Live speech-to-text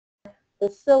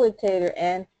facilitator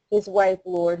and his wife,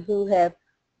 Lord, who have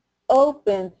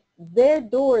opened their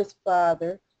doors,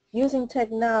 Father, using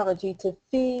technology to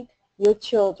feed your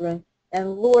children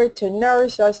and, Lord, to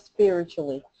nourish us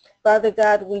spiritually. Father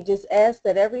God, we just ask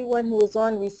that everyone who is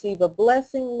on receive a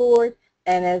blessing, Lord,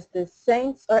 and as the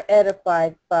saints are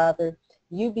edified, Father,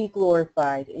 you be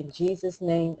glorified. In Jesus'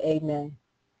 name, amen.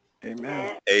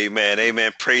 Amen. Amen.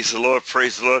 Amen. Praise the Lord.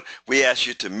 Praise the Lord. We ask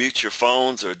you to mute your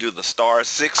phones or do the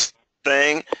 *6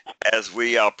 thing as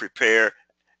we prepare,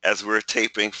 as we're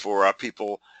taping for our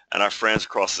people and our friends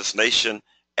across this nation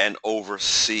and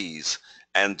overseas.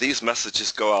 And these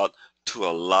messages go out to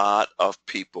a lot of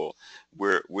people.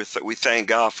 We thank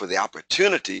God for the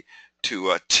opportunity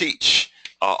to teach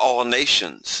all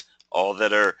nations, all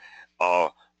that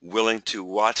are willing to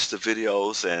watch the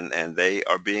videos, and they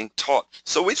are being taught.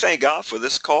 So we thank God for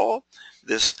this call,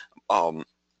 this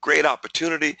great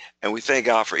opportunity, and we thank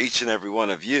God for each and every one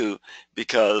of you,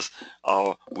 because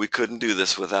we couldn't do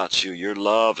this without you. Your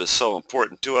love is so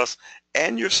important to us,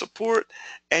 and your support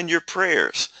and your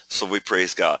prayers. So we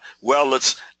praise God. Well,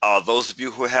 let's those of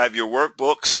you who have your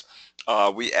workbooks,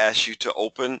 we ask you to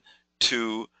open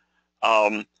to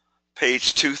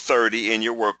page 230 in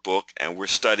your workbook, and we're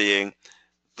studying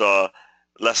the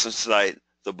lessons tonight,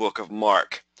 the book of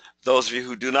Mark. Those of you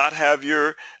who do not have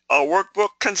your workbook,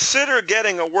 consider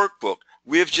getting a workbook.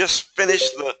 We have just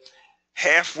finished the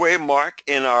halfway mark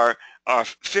in our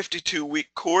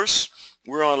 52-week course.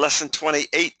 We're on lesson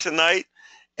 28 tonight,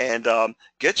 and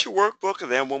get your workbook,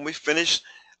 and then when we finish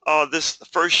this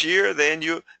first year, then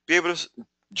you'll be able to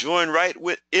join right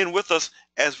in with us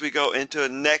as we go into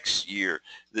next year.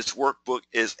 This workbook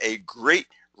is a great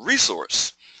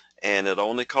resource, and it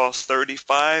only costs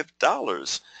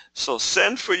 $35. So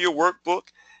send for your workbook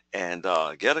and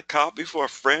get a copy for a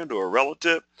friend or a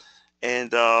relative,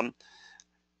 and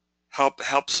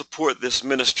help support this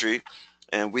ministry.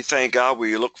 And we thank God.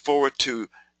 We look forward to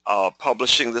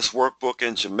publishing this workbook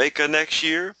in Jamaica next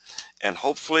year, and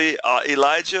hopefully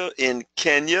Elijah in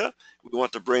Kenya. We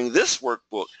want to bring this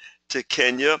workbook to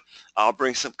Kenya. I'll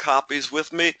bring some copies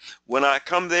with me when I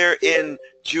come there in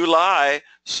July,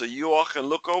 so you all can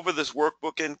look over this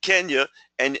workbook in Kenya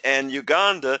and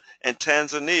Uganda and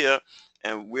Tanzania,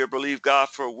 and we believe God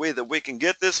for a way that we can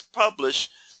get this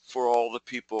published for all the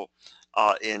people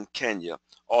in Kenya.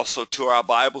 Also, to our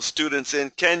Bible students in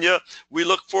Kenya, we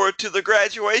look forward to the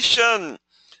graduation.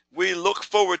 We look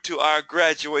forward to our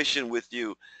graduation with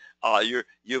you.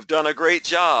 You've done a great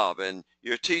job, and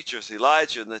your teachers,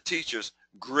 Elijah and the teachers,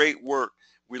 great work.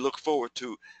 We look forward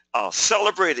to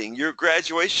celebrating your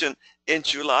graduation in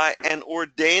July and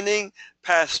ordaining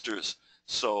pastors.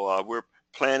 So we're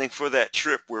planning for that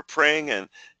trip. We're praying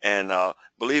and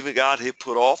believing God He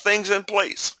put all things in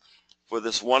place for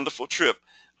this wonderful trip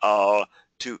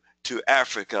to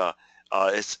Africa.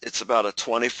 It's about a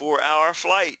 24-hour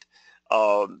flight.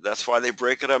 That's why they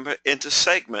break it up into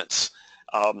segments.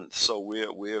 So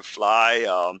we'll fly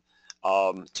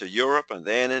to Europe, and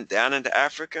then down into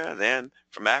Africa, and then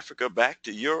from Africa back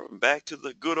to Europe and back to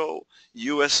the good old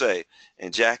USA.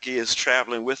 And Jackie is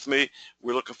traveling with me.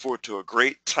 We're looking forward to a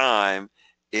great time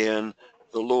in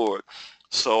the Lord.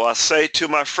 So I say to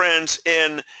my friends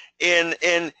in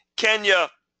Kenya,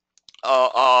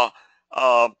 Nataka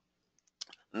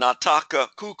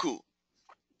Kuku.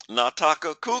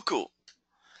 Nataka Kuku.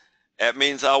 That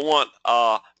means I want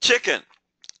chicken.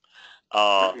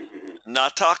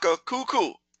 Nataka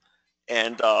Kuku.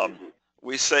 And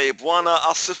we say Bwana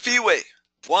Asifiwe.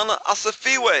 Bwana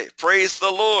Asifiwe. Praise the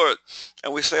Lord.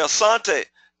 And we say Asante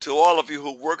to all of you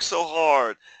who work so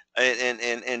hard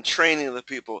in training the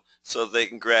people so they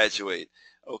can graduate.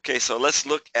 Okay, so let's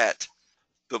look at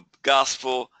the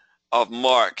Gospel of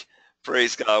Mark.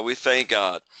 Praise God. We thank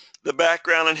God. The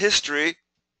background and history.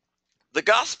 The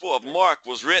Gospel of Mark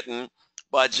was written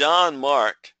by John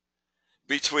Mark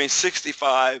between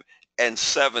 65 and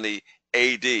 70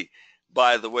 AD.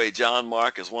 By the way, John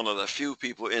Mark is one of the few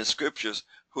people in scriptures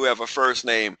who have a first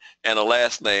name and a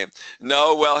last name.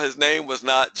 No, well, his name was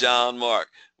not John Mark.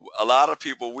 A lot of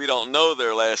people, we don't know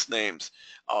their last names.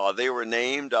 They were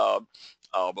named,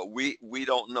 but we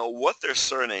don't know what their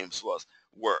surnames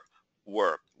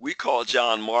were. We call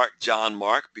John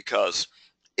Mark because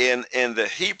in the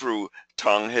Hebrew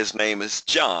tongue, his name is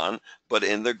John, but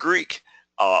in the Greek,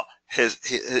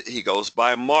 he goes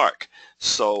by Mark.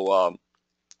 So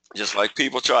just like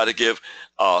people try to give,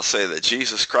 say that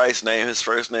Jesus Christ's name, his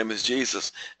first name is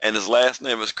Jesus, and his last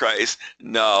name is Christ.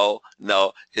 No,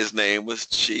 his name was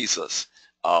Jesus.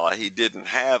 He didn't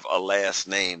have a last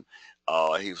name.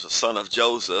 He was a son of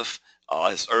Joseph.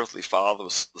 His earthly father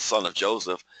was the son of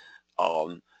Joseph.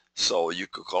 So you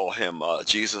could call him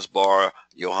Jesus bar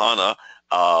Johanna,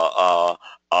 uh,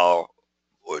 uh,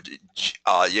 or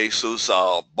Jesus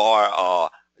bar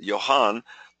Johann,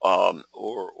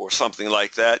 or something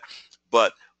like that.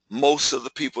 But most of the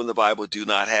people in the Bible do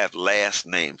not have last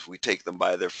names. We take them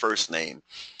by their first name.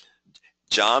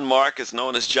 John Mark is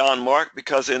known as John Mark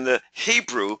because in the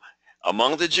Hebrew,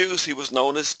 among the Jews, he was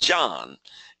known as John.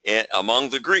 And among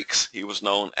the Greeks, he was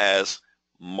known as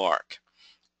Mark.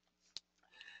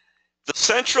 The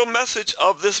central message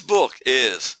of this book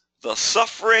is the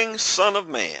suffering Son of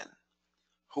Man,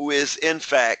 who is in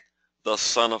fact the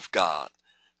Son of God.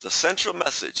 The central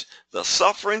message, the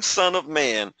suffering Son of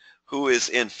Man, who is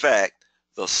in fact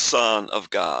the Son of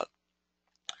God.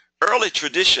 Early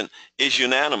tradition is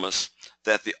unanimous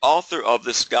that the author of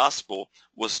this gospel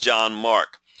was John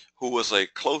Mark, who was a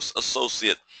close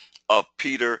associate of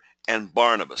Peter and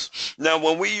Barnabas. Now,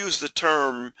 when we use the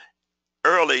term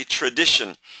early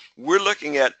tradition, we're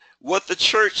looking at what the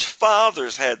church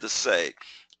fathers had to say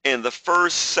in the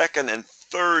first, second, and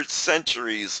third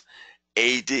centuries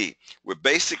AD. We're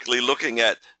basically looking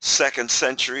at 2nd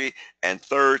century and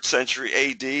 3rd century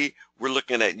AD. We're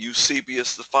looking at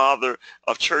Eusebius, the father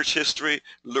of church history.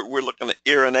 We're looking at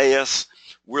Irenaeus.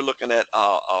 We're looking at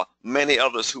many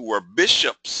others who were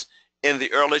bishops in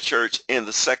the early church in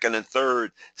the 2nd and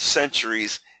 3rd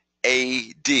centuries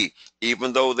AD,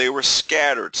 even though they were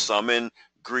scattered, some in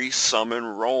Greece, some in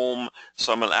Rome,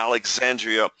 some in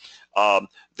Alexandria.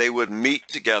 They would meet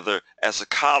together as a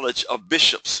college of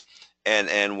bishops.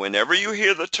 And whenever you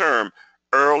hear the term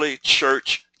early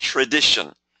church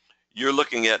tradition, you're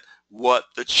looking at what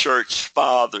the church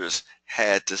fathers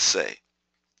had to say.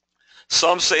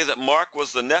 Some say that Mark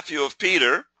was the nephew of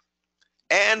Peter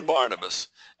and Barnabas,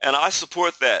 and I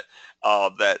support that,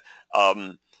 that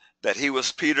he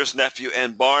was Peter's nephew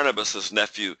and Barnabas's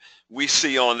nephew. We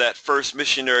see on that first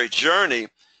missionary journey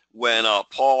when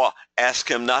Paul asked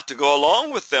him not to go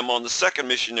along with them on the second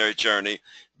missionary journey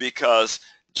because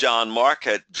John Mark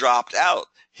had dropped out.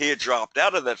 He had dropped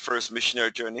out of that first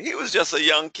missionary journey. He was just a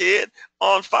young kid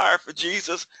on fire for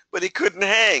Jesus, but he couldn't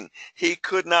hang. He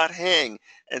could not hang.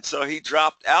 And so he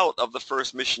dropped out of the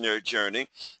first missionary journey.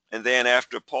 And then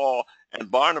after Paul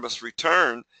and Barnabas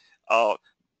returned,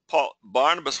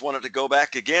 Barnabas wanted to go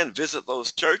back again, visit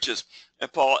those churches,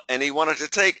 and he wanted to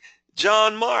take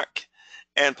John Mark.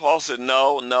 And Paul said,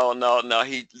 no, no, no, no.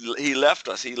 He left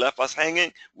us. He left us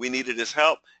hanging. We needed his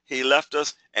help. He left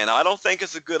us. And I don't think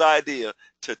it's a good idea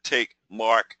to take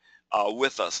Mark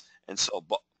with us. And so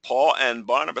Paul and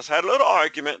Barnabas had a little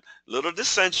argument, little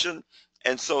dissension.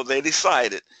 And so they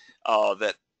decided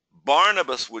that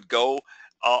Barnabas would go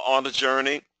on a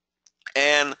journey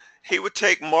and he would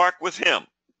take Mark with him.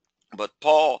 But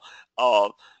Paul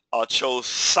chose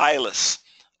Silas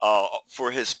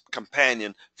for his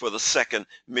companion for the second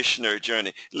missionary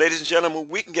journey. Ladies and gentlemen,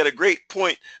 we can get a great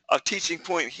point, a teaching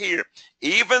point here.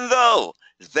 Even though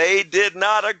they did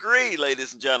not agree,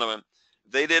 ladies and gentlemen,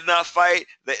 they did not fight,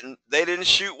 they didn't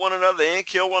shoot one another, they didn't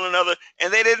kill one another,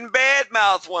 and they didn't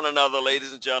badmouth one another,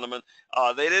 ladies and gentlemen.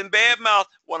 They didn't badmouth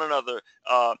one another.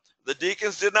 The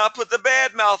deacons did not put the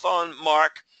bad mouth on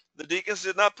Mark. The deacons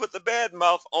did not put the bad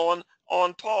mouth on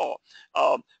Paul.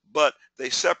 But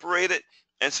they separated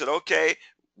and said, okay,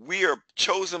 we are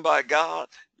chosen by God.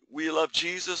 We love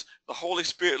Jesus. The Holy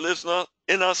Spirit lives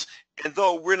in us. And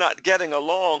though we're not getting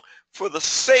along, for the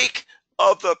sake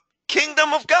of the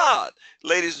kingdom of God,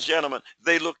 ladies and gentlemen,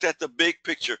 they looked at the big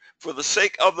picture. For the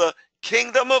sake of the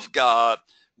kingdom of God,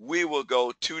 we will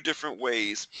go two different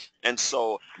ways. And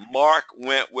so Mark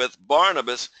went with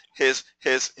Barnabas, his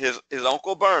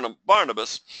uncle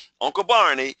Barnabas, Uncle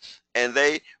Barney, and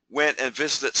they went and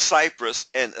visited Cyprus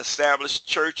and established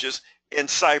churches in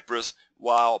Cyprus,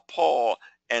 while Paul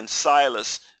and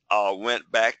Silas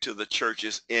went back to the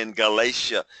churches in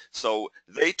Galatia. So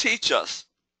they teach us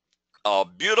a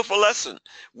beautiful lesson.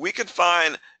 We can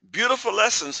find beautiful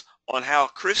lessons on how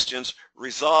Christians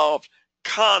resolved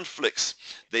conflicts.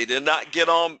 They did not get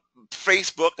on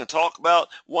Facebook and talk about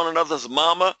one another's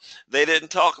mama. They didn't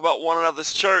talk about one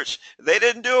another's church. They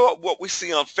didn't do what we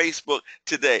see on Facebook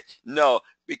today. No,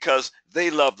 because they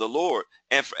loved the Lord.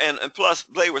 And plus,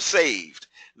 they were saved.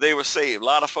 They were saved. A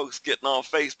lot of folks getting on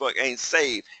Facebook ain't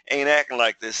saved, ain't acting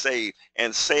like they're saved,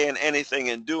 and saying anything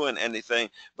and doing anything.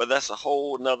 But that's a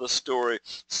whole nother story.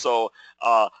 So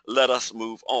let us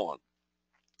move on.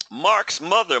 Mark's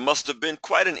mother must have been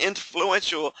quite an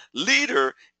influential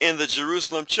leader in the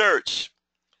Jerusalem church.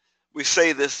 We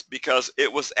say this because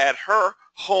it was at her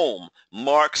home,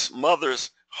 Mark's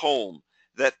mother's home,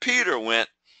 that Peter went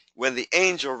when the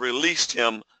angel released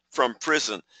him from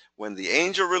prison. When the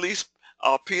angel released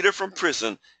Peter from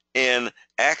prison, In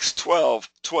Acts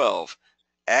 12:12,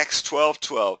 Acts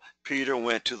 12:12, Peter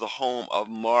went to the home of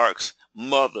Mark's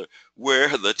mother,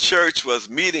 where the church was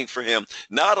meeting for him.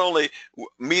 Not only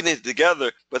meeting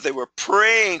together, but they were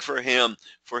praying for him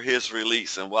for his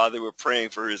release. And while they were praying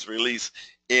for his release,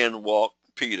 in walked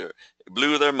Peter. It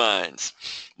blew their minds.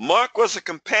 Mark was a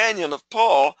companion of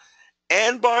Paul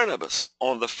and Barnabas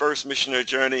on the first missionary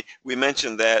journey. We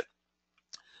mentioned that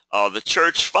the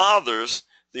church fathers,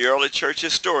 the early church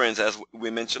historians, as we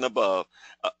mentioned above,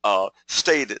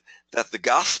 stated that the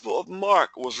Gospel of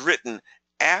Mark was written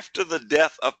after the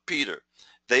death of Peter.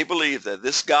 They believe that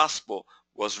this gospel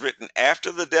was written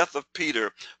after the death of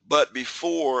Peter, but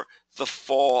before the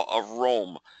fall of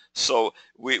Rome. So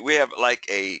we have like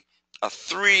a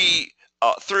 3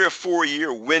 or 4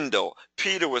 year window.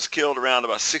 Peter was killed around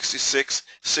about 66,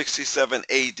 67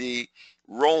 AD.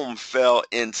 Rome fell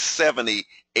in 70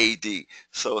 AD.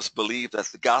 So it's believed that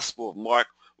the Gospel of Mark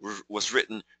was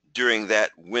written during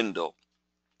that window.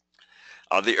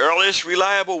 The earliest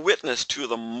reliable witness to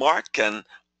the Markan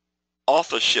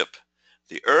authorship,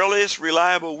 the earliest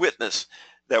reliable witness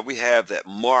that we have that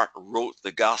Mark wrote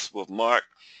the Gospel of Mark,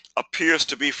 appears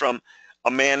to be from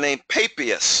a man named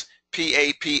Papias,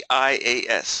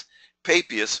 Papias,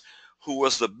 Papias, who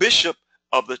was the bishop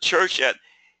of the church at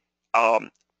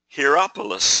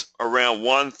Hierapolis around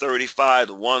 135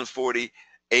 to 140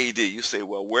 AD. You say,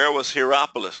 well, where was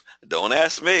Hierapolis? Don't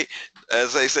ask me.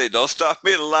 As they say, don't stop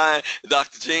me the line.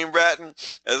 Dr. Gene Bratton,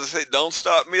 as I say, don't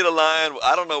stop me the line.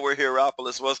 I don't know where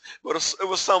Hierapolis was, but it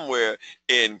was somewhere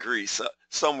in Greece.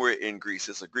 Somewhere in Greece.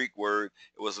 It's a Greek word.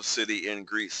 It was a city in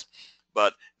Greece.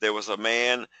 But there was a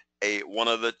man, one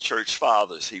of the church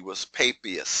fathers. He was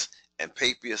Papias, and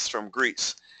Papias from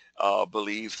Greece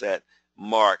believed that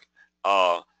Mark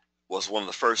was one of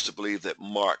the first to believe that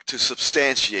Mark, to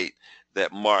substantiate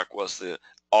that Mark was the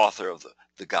author of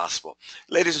the gospel.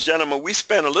 Ladies and gentlemen, we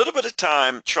spent a little bit of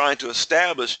time trying to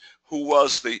establish who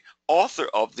was the author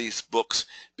of these books,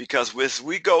 because as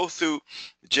we go through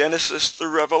Genesis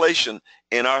through Revelation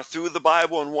in our Through the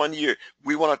Bible in 1 year,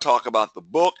 we want to talk about the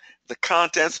book, the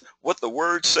contents, what the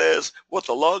word says, what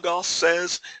the Logos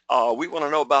says. We want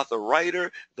to know about the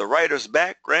writer, the writer's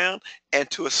background, and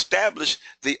to establish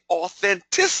the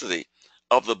authenticity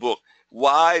of the book.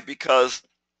 Why? Because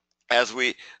as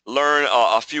we learned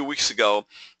a few weeks ago,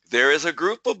 there is a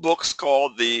group of books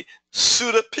called the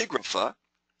Pseudepigrapha,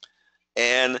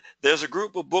 and there's a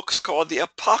group of books called the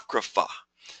Apocrypha.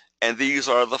 And these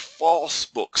are the false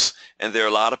books. And there are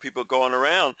a lot of people going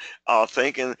around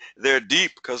thinking they're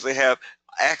deep because they have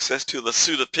access to the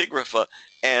Pseudepigrapha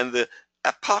and the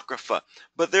Apocrypha.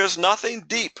 But there's nothing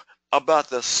deep about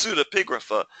the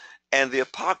Pseudepigrapha and the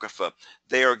Apocrypha.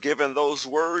 They are given those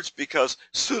words because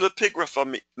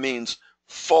Pseudepigrapha means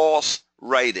false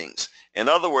writings. In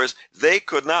other words, they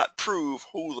could not prove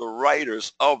who the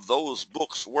writers of those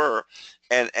books were.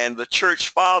 And the church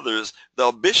fathers,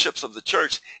 the bishops of the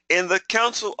church, in the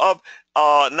Council of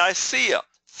Nicaea,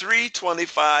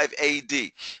 325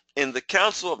 AD, in the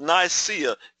Council of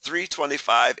Nicaea,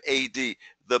 325 AD,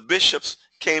 the bishops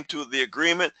came to the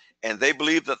agreement, and they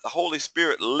believed that the Holy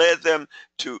Spirit led them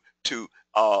to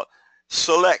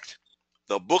select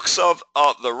the books of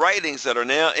the writings that are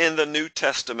now in the New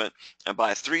Testament. And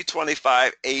by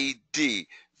 325 AD,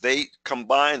 they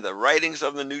combined the writings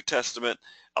of the New Testament,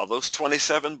 those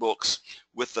 27 books,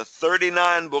 with the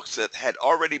 39 books that had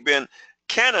already been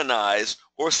canonized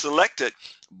or selected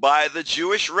by the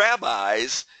Jewish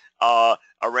rabbis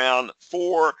around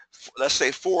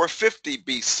 450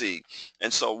 BC.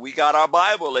 And so we got our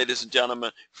Bible, ladies and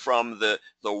gentlemen, from the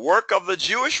work of the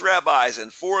Jewish rabbis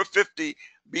in 450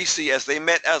 BC, as they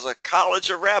met as a college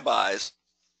of rabbis,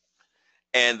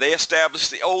 and they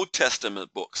established the Old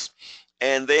Testament books.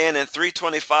 And then in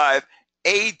 325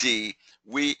 AD,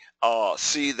 we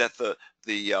see that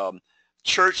the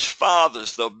church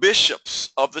fathers, the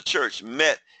bishops of the church,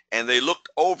 met, and they looked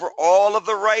over all of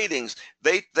the writings.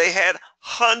 They had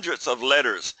hundreds of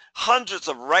letters, hundreds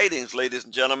of writings, ladies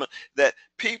and gentlemen, that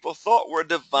people thought were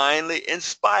divinely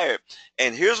inspired.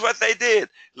 And here's what they did,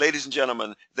 ladies and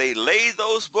gentlemen. They laid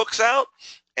those books out,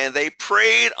 and they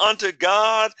prayed unto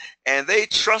God, and they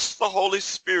trust the Holy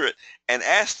Spirit and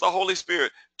asked the Holy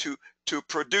Spirit to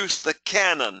produce the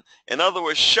canon. In other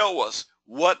words, show us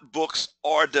what books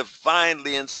are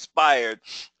divinely inspired.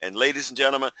 And ladies and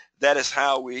gentlemen, that is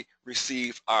how we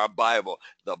receive our Bible.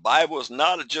 The Bible is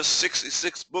not just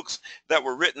 66 books that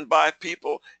were written by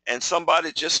people and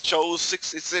somebody just chose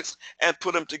 66 and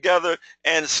put them together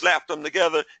and slapped them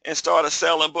together and started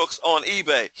selling books on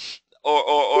eBay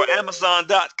or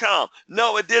Amazon.com.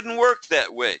 No, it didn't work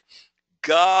that way.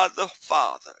 God the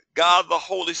Father, God the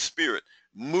Holy Spirit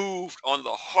moved on the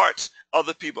hearts of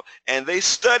the people, and they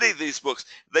studied these books.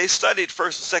 They studied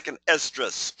 1st and 2nd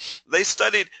Esdras. They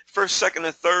studied 1st, 2nd,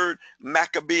 and 3rd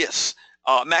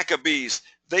Maccabees.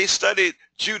 They studied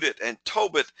Judith and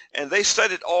Tobit, and they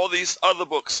studied all these other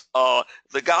books,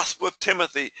 the Gospel of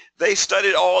Timothy. They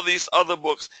studied all these other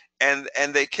books, and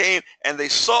they came and they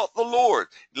sought the Lord.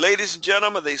 Ladies and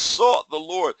gentlemen, they sought the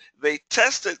Lord. They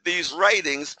tested these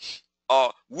writings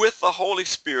with the Holy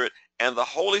Spirit, and the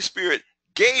Holy Spirit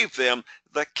gave them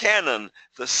the canon,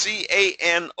 the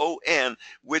C-A-N-O-N,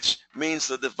 which means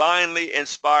the divinely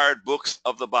inspired books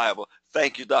of the Bible.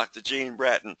 Thank you, Dr. Gene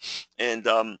Bratton.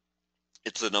 And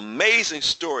it's an amazing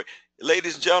story.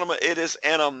 Ladies and gentlemen, it is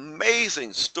an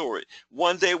amazing story.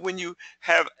 One day when you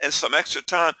have some extra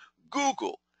time,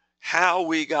 Google how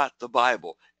we got the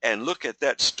Bible and look at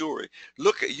that story.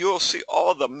 You'll see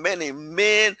all the many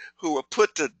men who were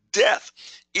put to death,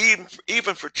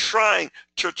 even for trying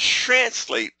to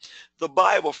translate the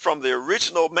Bible from the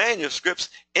original manuscripts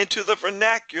into the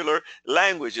vernacular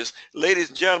languages. Ladies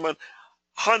and gentlemen,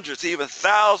 hundreds, even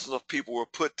thousands of people were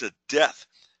put to death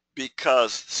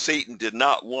because Satan did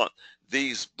not want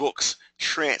these books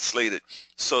translated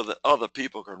so that other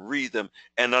people can read them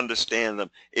and understand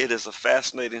them. It is a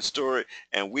fascinating story,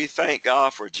 and we thank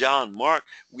God for John Mark.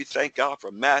 We thank God for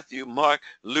Matthew, Mark,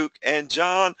 Luke, and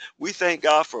John. We thank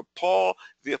God for Paul,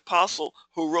 the apostle,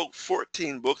 who wrote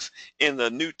 14 books in the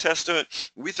New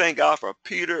Testament. We thank God for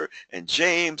Peter and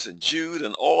James and Jude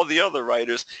and all the other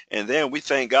writers. And then we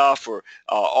thank God for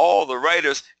all the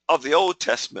writers of the Old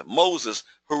Testament. Moses,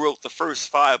 who wrote the first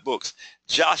 5 books.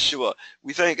 Joshua.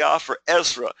 We thank God for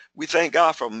Ezra. We thank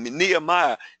God for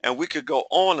Nehemiah. And we could go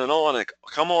on and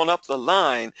come on up the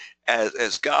line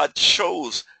as God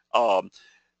chose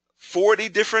 40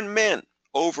 different men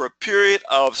over a period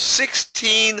of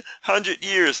 1,600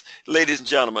 years, ladies and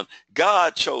gentlemen.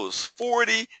 God chose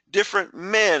 40 different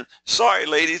men. Sorry,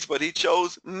 ladies, but he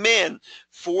chose men.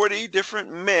 40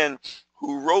 different men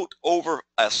who wrote over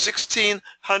a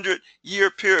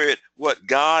 1,600-year period what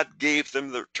God gave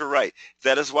them to write.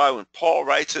 That is why when Paul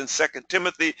writes in 2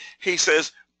 Timothy, he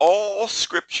says, all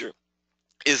scripture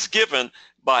is given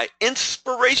by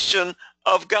inspiration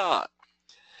of God.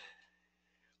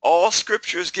 All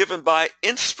scripture is given by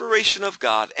inspiration of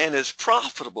God and is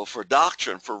profitable for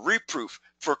doctrine, for reproof,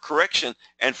 for correction,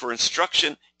 and for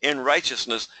instruction in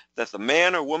righteousness, that the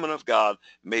man or woman of God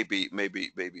may be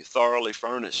thoroughly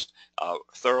furnished,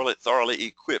 thoroughly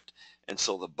equipped. And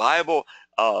so the Bible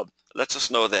lets us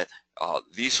know that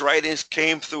these writings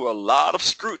came through a lot of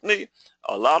scrutiny,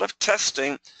 a lot of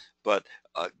testing, but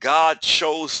God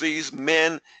chose these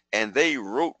men, and they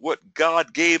wrote what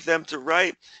God gave them to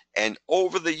write. And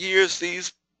over the years,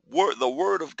 the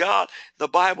Word of God, the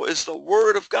Bible is the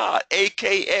Word of God,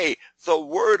 aka the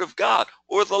Word of God,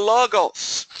 or the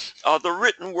Logos, the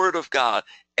written Word of God.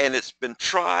 And it's been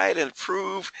tried and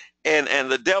proved,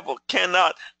 and the devil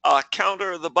cannot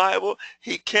counter the Bible.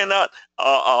 He cannot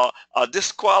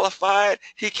disqualify it.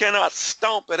 He cannot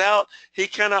stomp it out. He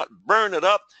cannot burn it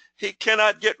up. He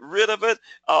cannot get rid of it.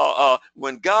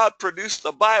 When God produced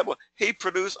the Bible, he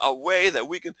produced a way that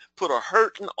we can put a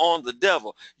hurting on the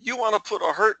devil. You want to put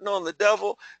a hurting on the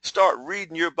devil? Start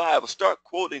reading your Bible. Start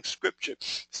quoting scripture.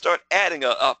 Start adding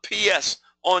a P.S.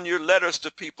 on your letters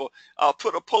to people.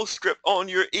 Put a postscript on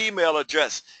your email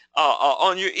address,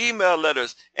 on your email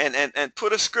letters, and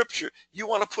put a scripture. You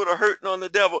want to put a hurting on the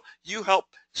devil? You help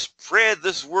spread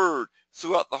this word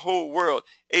throughout the whole world.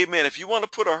 Amen. If you want to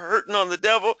put a hurting on the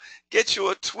devil, get you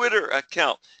a Twitter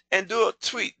account and do a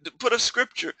tweet. Put a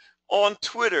scripture on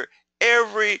Twitter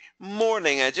every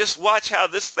morning and just watch how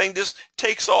this thing just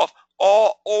takes off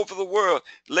all over the world.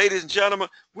 Ladies and gentlemen,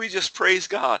 we just praise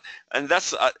God. And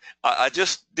that's I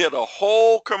just did a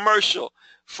whole commercial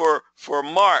for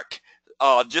Mark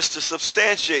just to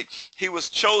substantiate he was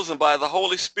chosen by the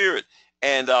Holy Spirit.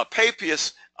 And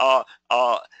Papias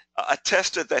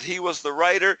attested that he was the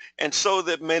writer, and so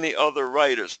did many other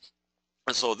writers.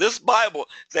 And so this Bible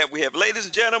that we have, ladies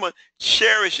and gentlemen,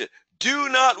 cherish it. Do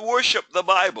not worship the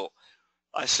Bible.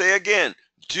 I say again,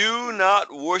 do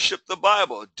not worship the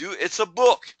Bible. It's a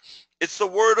book. It's the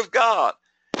Word of God.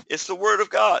 It's the Word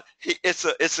of God. It's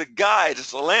a guide.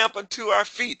 It's a lamp unto our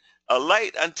feet, a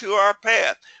light unto our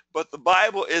path. But the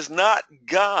Bible is not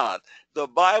God. The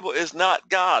Bible is not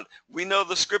God. We know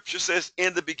the scripture says,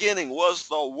 in the beginning was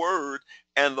the Word,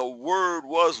 and the Word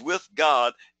was with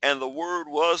God, and the Word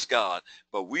was God.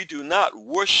 But we do not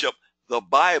worship the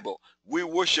Bible. We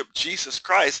worship Jesus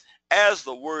Christ as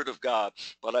the Word of God.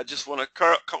 But I just want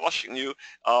to caution you,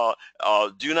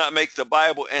 do not make the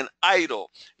Bible an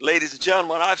idol. Ladies and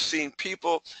gentlemen, I've seen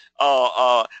people,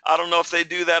 I don't know if they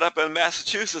do that up in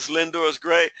Massachusetts, Lindor is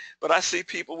great, but I see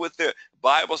people with their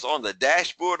Bibles on the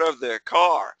dashboard of their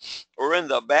car or in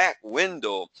the back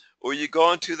window, or you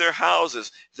go into their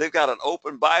houses, they've got an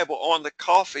open Bible on the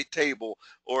coffee table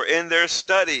or in their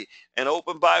study, an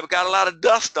open Bible, got a lot of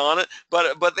dust on it,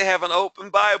 but they have an open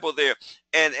Bible there,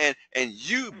 and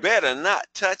you better not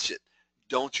touch it.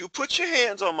 Don't you put your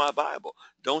hands on my Bible.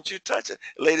 Don't you touch it.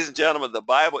 Ladies and gentlemen, the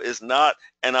Bible is not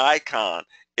an icon.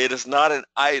 It is not an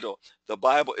idol. The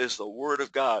Bible is the Word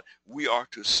of God. We are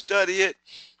to study it.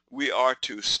 We are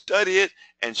to study it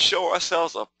and show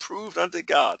ourselves approved unto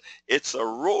God. It's a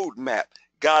roadmap.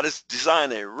 God has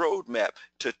designed a roadmap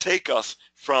to take us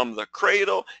from the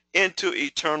cradle into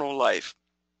eternal life.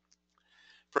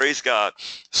 Praise God.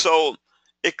 So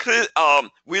it could,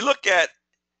 we look at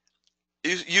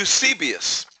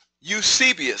Eusebius.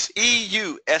 Eusebius,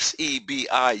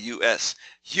 Eusebius.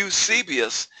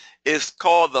 Eusebius is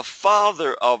called the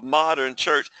father of modern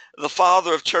church, the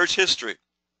father of church history.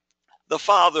 The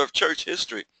father of church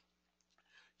history.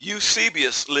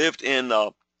 Eusebius lived in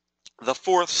the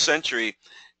 4th century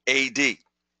AD,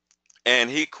 and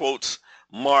he quotes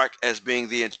Mark as being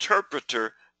the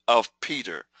interpreter of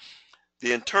Peter.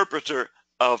 The interpreter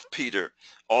of Peter.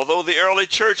 Although the early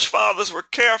church fathers were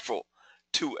careful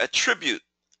to attribute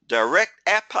direct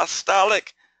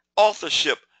apostolic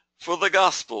authorship for the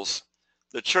Gospels,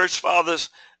 the church fathers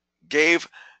gave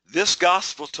this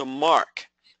gospel to Mark,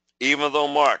 even though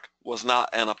Mark was not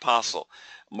an apostle.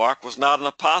 Mark was not an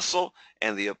apostle,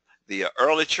 and the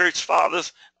early church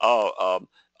fathers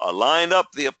lined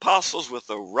up the apostles with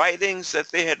the writings that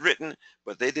they had written,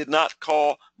 but they did not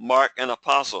call Mark an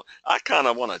apostle. I kind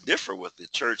of want to differ with the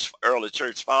early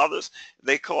church fathers.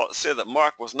 They said that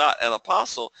Mark was not an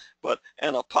apostle, but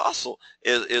an apostle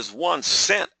is one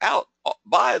sent out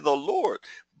by the Lord,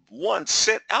 one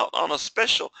sent out on a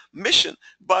special mission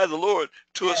by the Lord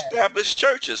to establish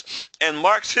churches. And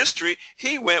Mark's history,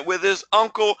 he went with his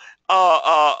uncle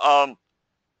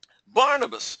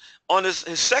Barnabas. On his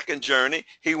second journey,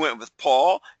 he went with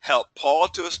Paul, helped Paul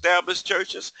to establish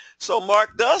churches. So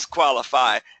Mark does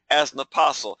qualify as an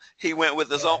apostle. He went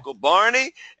with his uncle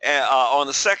Barney on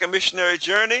the second missionary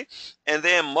journey. And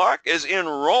then Mark is in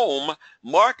Rome.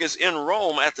 Mark is in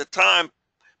Rome at the time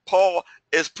Paul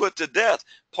is put to death.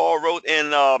 Paul wrote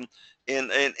in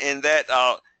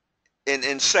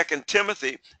 2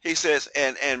 Timothy, he says,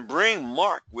 and bring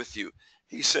Mark with you.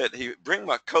 He said, bring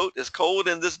my coat, it's cold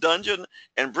in this dungeon,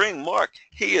 and bring Mark.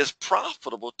 He is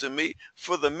profitable to me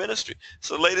for the ministry.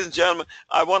 So ladies and gentlemen,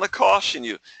 I want to caution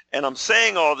you, and I'm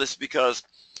saying all this because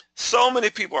so many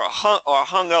people are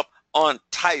hung up on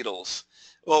titles.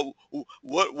 Well,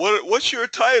 what's your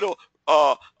title,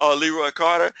 LeRoy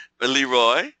Carter?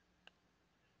 LeRoy.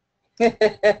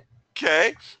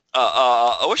 Okay.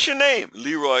 What's your name?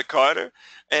 LeRoy Carter.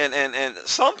 And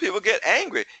some people get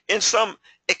angry. In some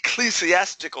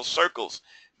ecclesiastical circles,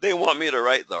 they want me to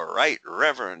write the Right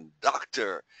Reverend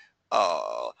Dr.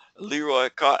 LeRoy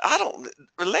Carter. I don't,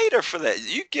 later for that,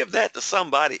 you give that to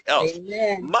somebody else.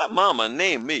 Amen. My mama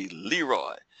named me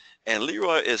LeRoy, and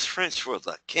LeRoy is French for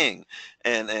the king,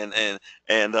 and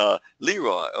LeRoy,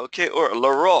 okay, or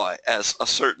LeRoy, as a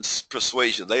certain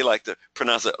persuasion, they like to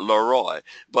pronounce it LeRoy,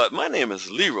 but my name is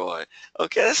LeRoy.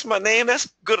 Okay, that's my name.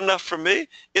 That's good enough for me.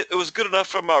 It was good enough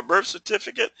for my birth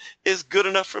certificate. It's good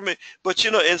enough for me. But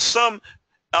you know, in some,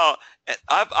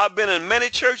 I've been in many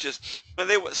churches, and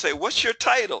they would say, "What's your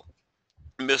title,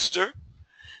 Mister?"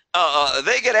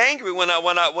 They get angry when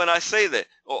I say that.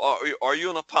 Are you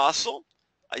an apostle?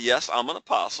 Yes, I'm an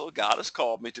apostle. God has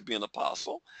called me to be an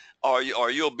apostle. Are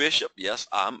you a bishop? Yes,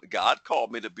 God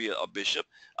called me to be a bishop.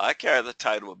 I carry the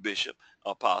title of bishop,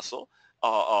 apostle.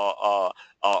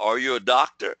 Are you a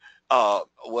doctor? I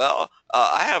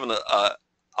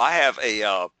have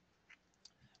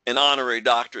an honorary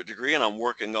doctorate degree, and I'm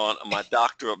working on my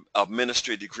doctor of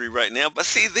ministry degree right now. But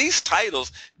see, these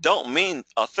titles don't mean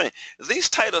a thing. These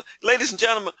titles, ladies and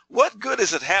gentlemen, what good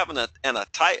is it having a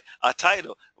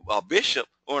title, a bishop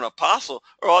or an apostle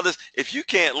or all this, if you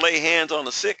can't lay hands on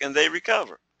the sick and they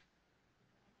recover?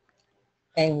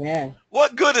 Amen.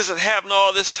 What good is it having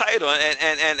all this title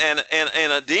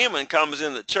and a demon comes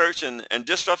in the church and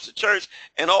disrupts the church,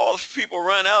 and all the people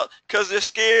run out because they're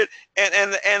scared,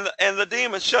 and the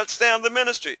demon shuts down the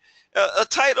ministry? A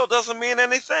title doesn't mean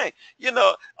anything. You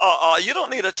know, you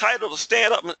don't need a title to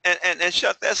stand up and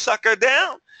shut that sucker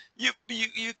down. You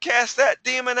cast that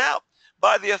demon out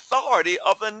by the authority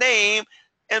of the name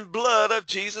and blood of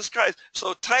Jesus Christ.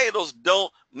 So titles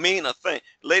don't mean a thing.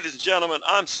 Ladies and gentlemen,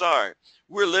 I'm sorry.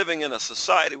 We're living in a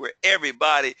society where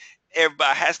everybody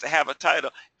has to have a title.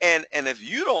 And if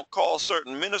you don't call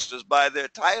certain ministers by their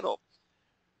title,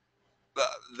 uh,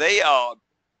 they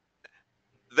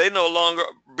they no longer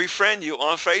befriend you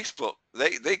on Facebook.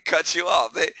 They cut you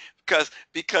off.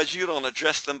 Because you don't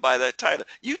address them by their title.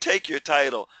 You take your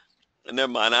title.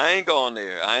 Never mind. I ain't going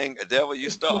there. I ain't. Devil,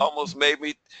 almost made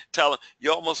me tell him.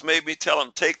 You almost made me tell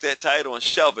him take that title and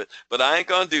shove it. But I ain't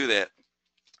gonna do that.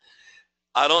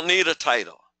 I don't need a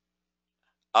title.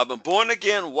 I've been born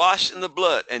again, washed in the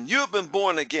blood, and you've been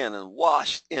born again and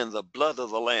washed in the blood of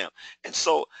the Lamb. And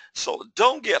so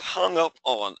don't get hung up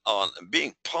on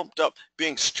being pumped up,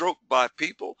 being stroked by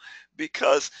people,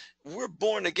 because we're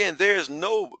born again. There's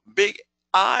no big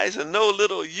I's and no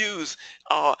little U's.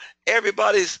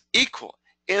 Everybody's equal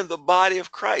in the body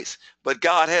of Christ, but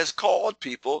God has called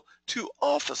people to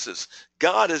offices.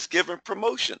 God has given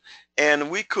promotion, and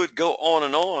we could go on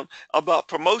and on about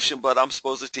promotion, but I'm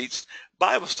supposed to teach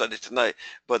Bible study tonight.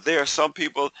 But there are some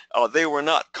people, they were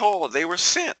not called, they were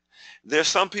sent. There's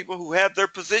some people who have their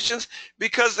positions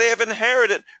because they have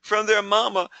inherited from their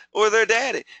mama or their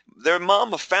daddy. Their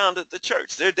mama founded the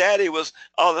church. Their daddy was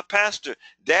the pastor.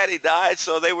 Daddy died,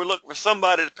 so they were looking for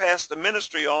somebody to pass the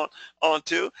ministry on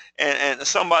to, and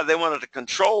somebody they wanted to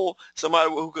control,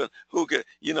 somebody who could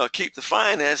keep the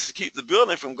finances, keep the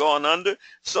building from going under.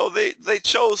 So they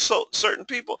chose certain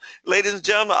people. Ladies and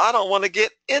gentlemen, I don't want to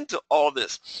get into all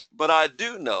this, but I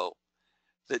do know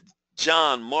that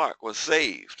John Mark was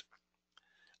saved.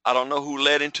 I don't know who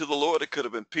led him to the Lord. It could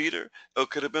have been Peter, or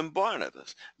it could have been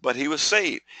Barnabas, but he was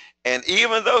saved. And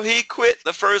even though he quit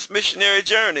the first missionary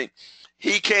journey,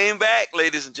 he came back,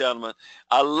 ladies and gentlemen.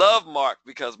 I love Mark,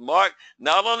 because Mark,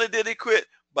 not only did he quit,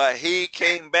 but he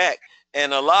came back.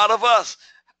 And a lot of us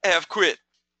have quit.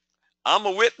 I'm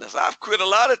a witness. I've quit a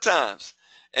lot of times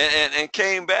and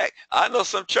came back. I know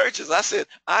some churches, I said,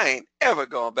 I ain't ever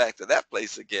going back to that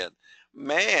place again.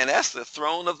 Man, that's the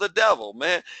throne of the devil,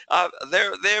 man.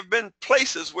 There have been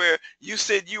places where you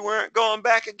said you weren't going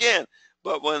back again.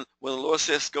 But when the Lord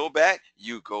says go back,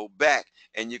 you go back.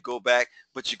 And you go back,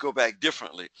 but you go back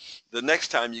differently. The next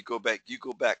time you go back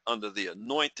under the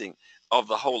anointing of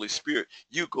the Holy Spirit.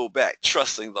 You go back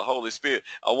trusting the Holy Spirit.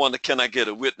 I wonder, can I get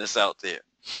a witness out there?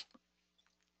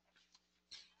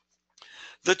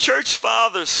 The church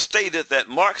fathers stated that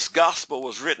Mark's gospel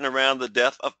was written around the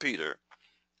death of Peter,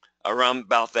 around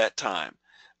about that time,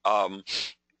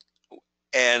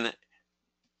 and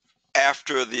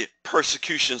after the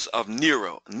persecutions of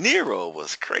Nero. Nero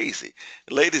was crazy.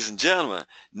 Ladies and gentlemen,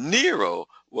 Nero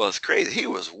was crazy. He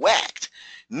was whacked.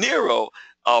 Nero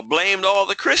blamed all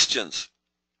the Christians.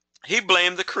 He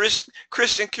blamed the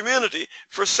Christian community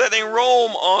for setting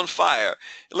Rome on fire.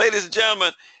 Ladies and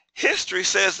gentlemen, history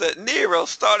says that Nero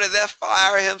started that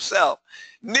fire himself.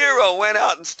 Nero went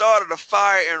out and started a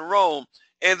fire in Rome,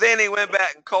 and then he went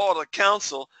back and called a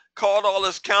council, called all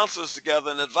his counselors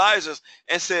together and advisors,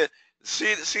 and said,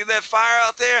 see that fire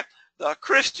out there? The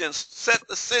Christians set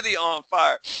the city on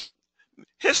fire.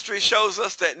 History shows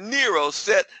us that Nero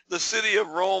set the city of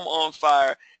Rome on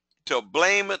fire to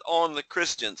blame it on the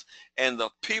Christians. And the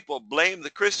people blamed the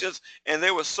Christians, and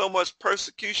there was so much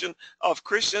persecution of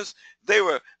Christians. They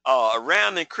were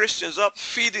rounding Christians up,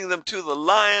 feeding them to the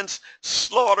lions,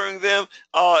 slaughtering them.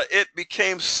 It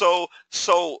became so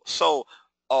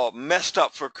messed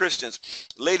up for Christians.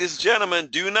 Ladies and gentlemen,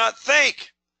 do not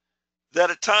think that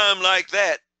a time like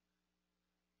that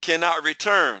cannot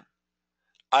return.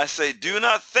 I say, do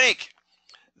not think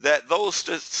that those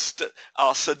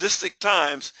sadistic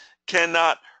times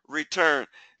cannot return.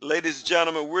 Ladies and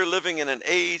gentlemen, we're living in an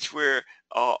age where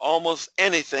almost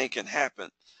anything can happen.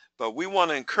 But we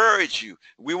want to encourage you.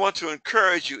 We want to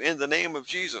encourage you in the name of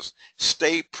Jesus.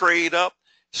 Stay prayed up.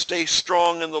 Stay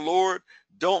strong in the Lord.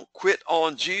 Don't quit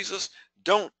on Jesus.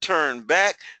 Don't turn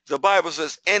back. The Bible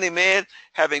says any man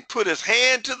having put his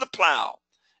hand to the plow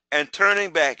and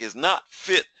turning back is not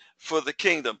fit for the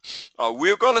kingdom.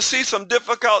 We're going to see some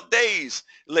difficult days,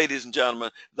 ladies and gentlemen.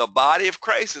 The body of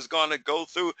Christ is going to go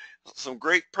through some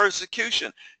great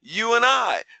persecution. You and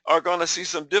I are going to see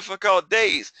some difficult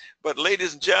days. But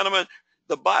ladies and gentlemen,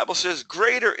 the Bible says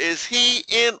greater is he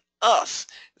in us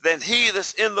than he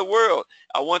that's in the world.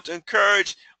 I want to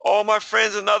encourage all my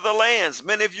friends in other lands.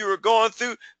 Many of you are going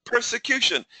through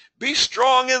persecution. Be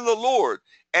strong in the Lord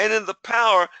and in the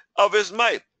power of his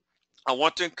might. I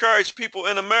want to encourage people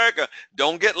in America,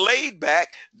 don't get laid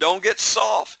back, don't get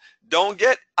soft, Don't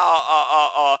get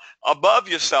above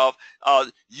yourself.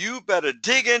 You better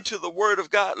dig into the Word of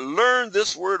God. Learn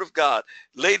this Word of God.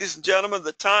 Ladies and gentlemen,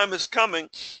 the time is coming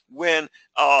when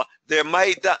there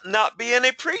might not be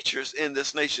any preachers in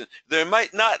this nation. There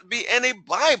might not be any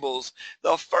Bibles.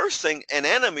 The first thing an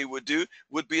enemy would do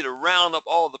would be to round up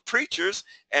all the preachers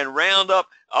and round up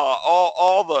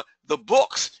all the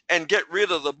books and get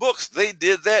rid of the books. They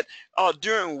did that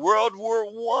during World War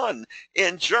I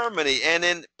in Germany and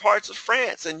in parts of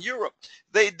France and Europe.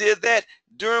 They did that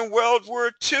during World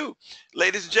War II.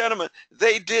 Ladies and gentlemen,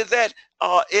 they did that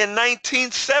in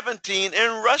 1917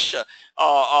 in Russia.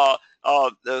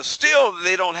 Still,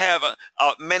 they don't have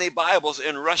many Bibles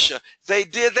in Russia. They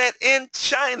did that in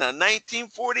China,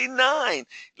 1949,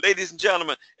 ladies and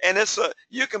gentlemen. And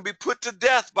you can be put to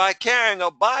death by carrying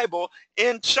a Bible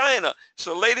in China.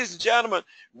 So, ladies and gentlemen,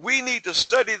 we need to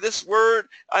study this Word.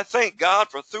 I thank God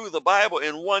for through the Bible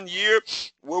in 1 year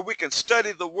where we can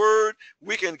study the Word.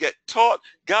 We can get taught.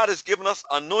 God has given us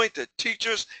anointed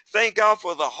teachers. Thank God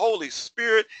for the Holy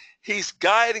Spirit. He's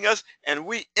guiding us, and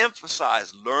we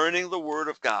emphasize learning the Word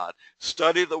of God.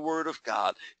 Study the Word of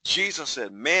God. Jesus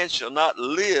said, man shall not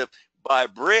live by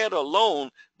bread alone,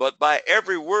 but by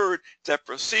every word that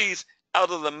proceeds out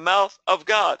of the mouth of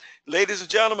God. Ladies and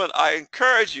gentlemen, I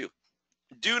encourage you,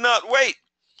 do not wait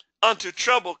until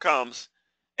trouble comes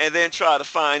and then try to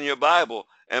find your Bible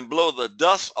and blow the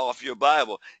dust off your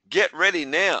Bible. Get ready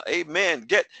now. Amen.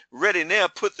 Get ready now.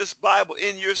 Put this Bible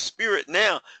in your spirit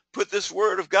now. Put this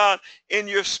Word of God in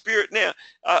your spirit now.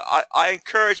 I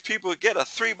encourage people to get a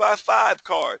 3x5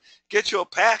 card. Get you a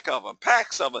pack of them,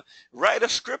 packs of them. Write a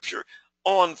scripture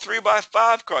on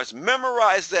 3x5 cards.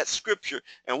 Memorize that scripture.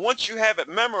 And once you have it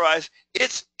memorized,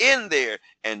 it's in there.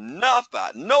 And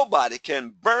nobody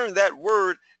can burn that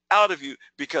word out of you,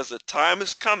 because the time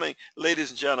is coming, ladies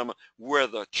and gentlemen, where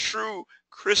the true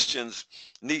Christians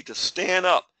need to stand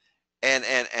up and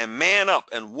man up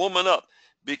and woman up,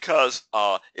 because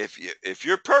if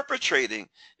you're perpetrating,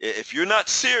 if you're not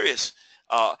serious,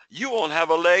 you won't have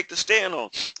a leg to stand on.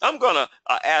 I'm going to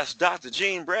ask Dr.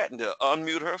 Jean Bratton to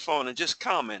unmute her phone and just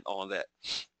comment on that.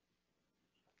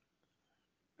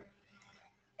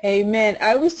 Amen.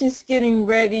 I was just getting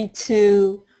ready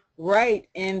to write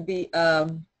in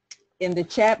the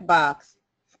chat box,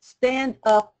 stand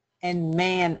up and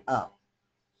man up.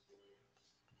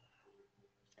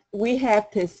 We have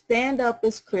to stand up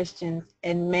as Christians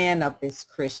and man up as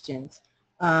Christians.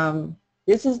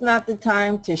 This is not the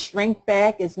time to shrink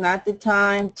back. It's not the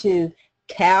time to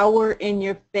cower in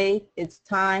your faith. It's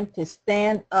time to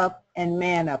stand up and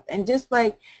man up. And just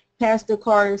like Pastor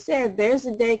Carter said, there's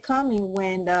a day coming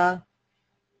when there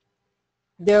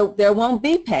won't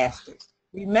be pastors.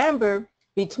 Remember,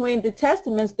 between the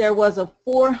testaments, there was a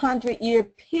 400-year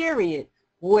period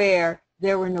where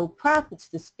there were no prophets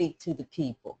to speak to the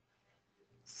people.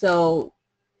 So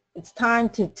it's time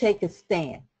to take a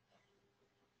stand.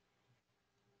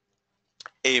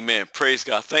 Amen. Praise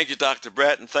God. Thank you, Dr.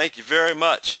 Bratton. Thank you very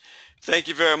much. Thank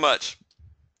you very much.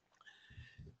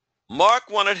 Mark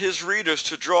wanted his readers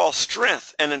to draw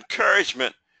strength and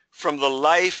encouragement from the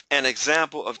life and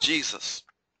example of Jesus.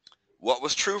 What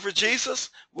was true for Jesus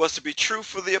was to be true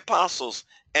for the apostles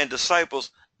and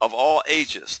disciples of all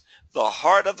ages. The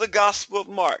heart of the Gospel of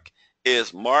Mark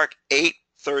is Mark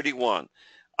 8:31.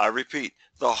 I repeat,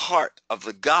 the heart of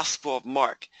the Gospel of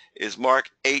Mark is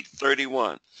Mark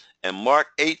 8:31. And Mark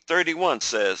 8:31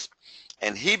 says,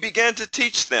 and he began to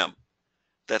teach them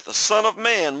that the Son of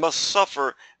Man must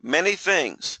suffer many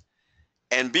things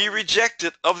and be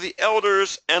rejected of the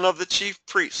elders and of the chief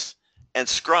priests and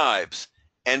scribes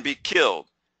and be killed,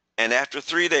 and after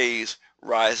 3 days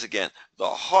rise again. The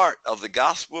heart of the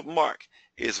Gospel of Mark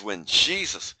is when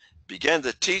Jesus began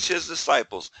to teach his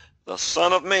disciples, the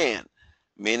Son of Man,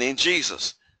 meaning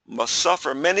Jesus, must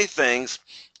suffer many things,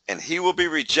 and he will be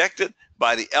rejected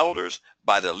by the elders,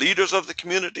 by the leaders of the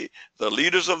community, the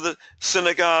leaders of the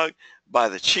synagogue, by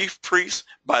the chief priests,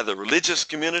 by the religious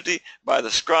community, by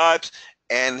the scribes,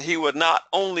 and he would not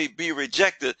only be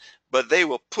rejected, but they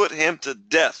will put him to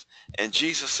death. And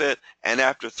Jesus said, and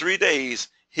after 3 days,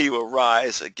 he will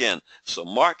rise again. So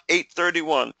Mark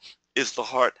 8:31 is the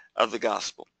heart of the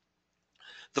gospel.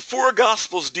 The four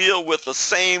gospels deal with the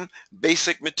same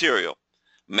basic material.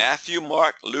 Matthew,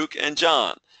 Mark, Luke, and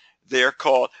John. They're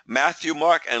called, Matthew,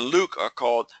 Mark, and Luke are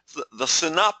called the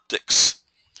synoptics.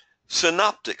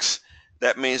 Synoptics.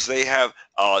 That means they have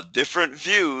different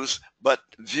views, but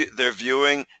they're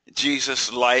viewing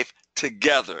Jesus' life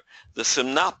together. The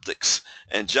synoptics.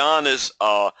 And John is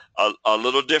a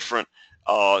little different.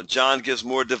 John gives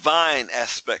more divine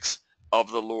aspects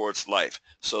of the Lord's life.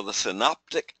 So the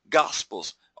synoptic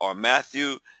gospels are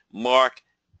Matthew, Mark,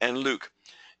 and Luke.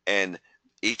 And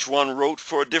each one wrote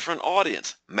for a different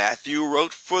audience. Matthew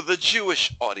wrote for the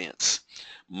Jewish audience.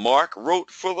 Mark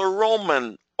wrote for the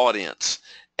Roman audience.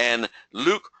 And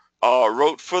Luke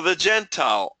wrote for the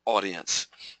Gentile audience.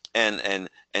 And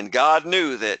God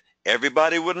knew that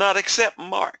everybody would not accept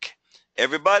Mark.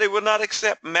 Everybody would not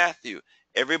accept Matthew.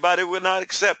 Everybody would not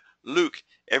accept Luke.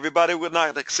 Everybody would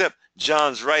not accept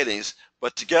John's writings.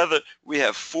 But together we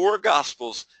have 4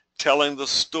 gospels telling the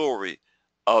story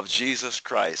of Jesus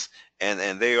Christ.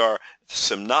 And they are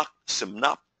synoptic,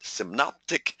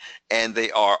 and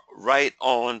they are right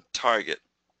on target.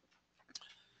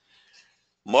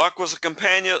 Mark was a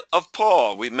companion of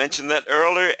Paul. We mentioned that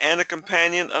earlier, and a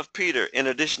companion of Peter, in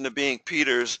addition to being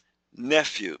Peter's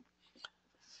nephew.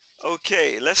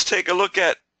 Okay, let's take a look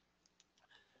at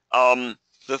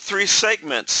the 3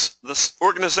 segments, the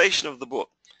organization of the book.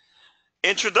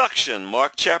 Introduction,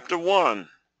 Mark chapter 1.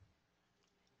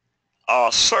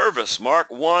 Service, Mark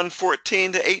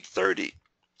 1:14 to 8:30.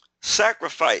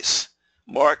 Sacrifice,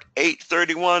 Mark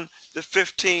 8:31 to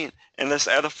 15. And let's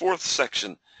add a 4th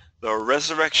section, the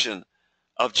resurrection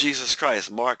of Jesus Christ,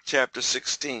 Mark chapter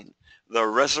 16. The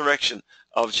resurrection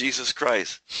of Jesus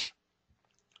Christ.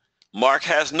 Mark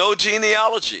has no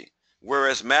genealogy,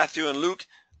 whereas Matthew and Luke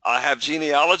have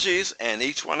genealogies, and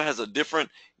each one has a different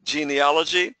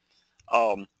genealogy.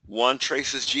 One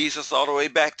traces Jesus all the way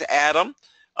back to Adam.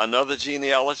 Another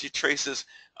genealogy traces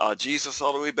Jesus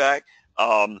all the way back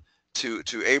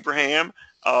to Abraham,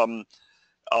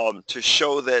 to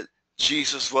show that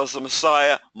Jesus was the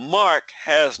Messiah. Mark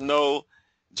has no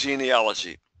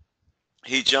genealogy.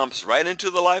 He jumps right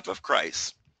into the life of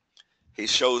Christ. He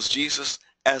shows Jesus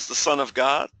as the Son of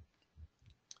God.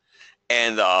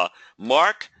 And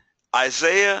Mark,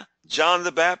 Isaiah, John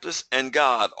the Baptist, and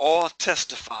God all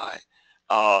testify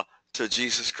to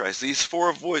Jesus Christ. These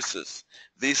four voices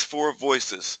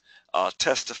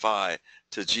testify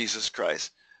to Jesus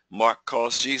Christ. Mark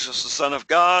calls Jesus the Son of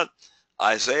God.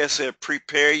 Isaiah said,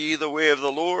 "Prepare ye the way of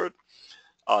the Lord."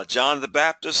 John the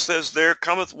Baptist says, "There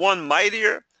cometh one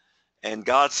mightier." And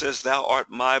God says, "Thou art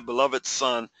my beloved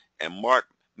Son." And Mark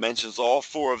mentions all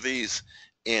four of these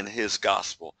in his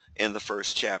gospel in the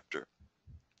first chapter.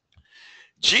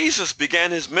 Jesus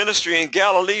began his ministry in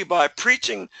Galilee by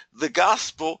preaching the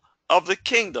gospel of the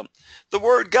kingdom. The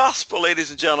word gospel, ladies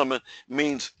and gentlemen,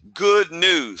 means good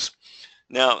news.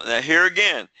 Now here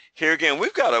again,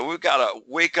 we've got to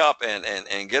wake up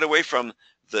and get away from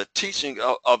the teaching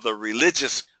of the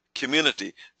religious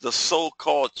community, the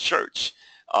so-called church,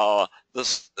 the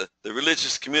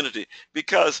religious community.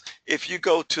 Because if you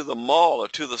go to the mall or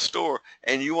to the store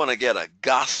and you want to get a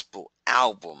gospel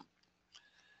album,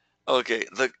 okay,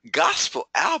 the gospel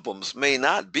albums may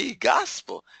not be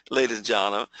gospel, ladies and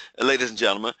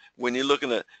gentlemen. When you're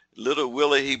looking at little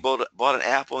Willie, he bought an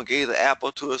apple and gave the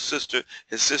apple to his sister.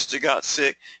 His sister got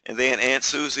sick, and then Aunt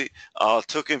Susie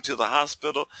took him to the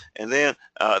hospital. And then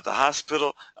at the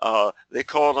hospital, they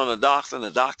called on the doctor, and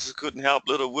the doctors couldn't help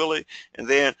little Willie. And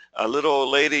then a little old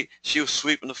lady, she was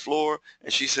sweeping the floor,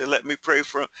 and she said, "Let me pray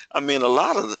for him." I mean, a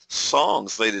lot of the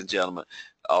songs, ladies and gentlemen,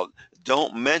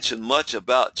 don't mention much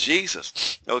about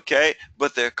Jesus, okay?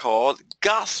 But they're called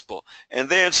gospel. And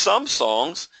then some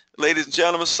songs, ladies and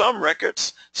gentlemen, some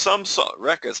records,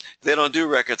 they don't do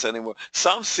records anymore.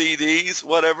 Some CDs,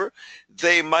 whatever,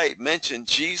 they might mention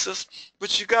Jesus,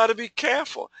 but you got to be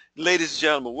careful, ladies and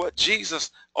gentlemen, what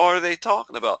Jesus are they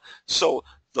talking about? So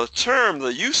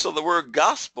the use of the word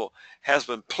gospel has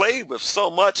been played with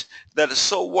so much that it's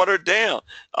so watered down.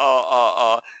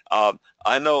 I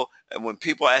know when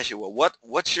people ask you, well,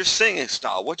 what's your singing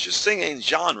style? What's your singing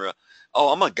genre? Oh,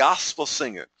 I'm a gospel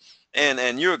singer.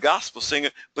 And you're a gospel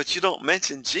singer, but you don't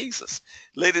mention Jesus.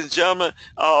 Ladies and gentlemen,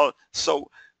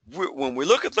 when we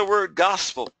look at the word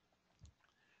gospel,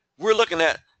 we're looking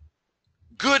at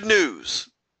good news.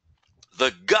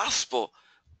 The gospel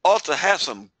ought to have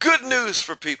some good news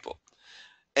for people.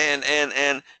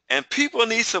 And people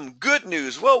need some good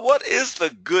news. Well, what is the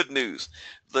good news?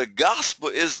 The gospel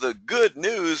is the good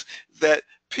news that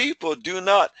people do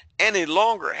not any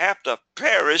longer have to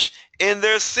perish in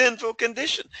their sinful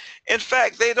condition. In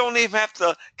fact, they don't even have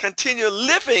to continue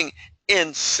living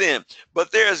in sin.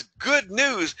 But there's good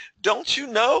news. Don't you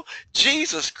know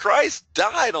Jesus Christ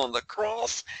died on the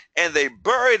cross, and they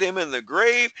buried him in the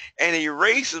grave, and he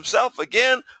raised himself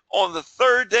again on the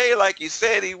third day like he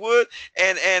said he would.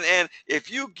 And if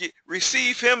you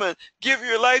receive him and give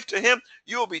your life to him,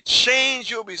 you'll be changed,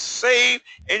 you'll be saved,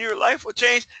 and your life will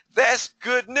change. That's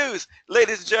good news.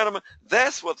 Ladies and gentlemen,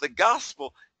 that's what the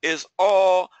gospel is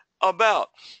all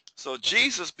about. So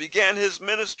Jesus began his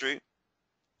ministry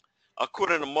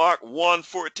according to Mark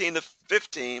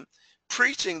 1:14-15,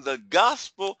 preaching the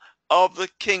gospel of the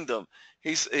kingdom.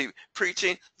 He's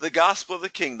preaching the gospel of the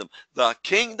kingdom. The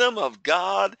kingdom of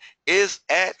God is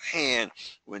at hand.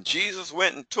 When Jesus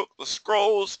went and took the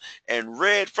scrolls and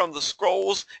read from the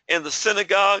scrolls in the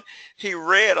synagogue, he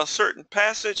read a certain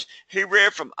passage. He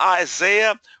read from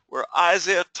Isaiah, where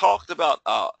Isaiah talked about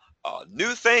a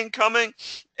new thing coming,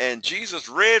 and Jesus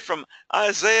read from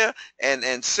Isaiah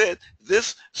and said,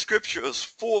 this scripture is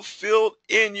fulfilled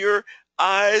in your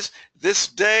eyes this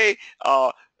day.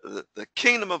 The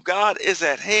kingdom of God is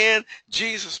at hand.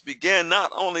 Jesus began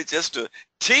not only just to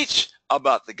teach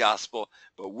about the gospel,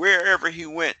 but wherever he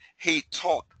went, he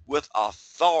taught with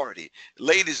authority.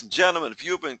 Ladies and gentlemen, if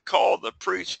you've been called to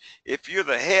preach, if you're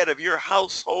the head of your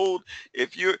household,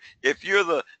 if you're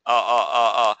the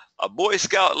a Boy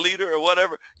Scout leader or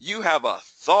whatever, you have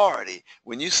authority.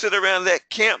 When you sit around that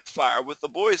campfire with the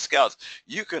Boy Scouts,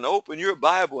 you can open your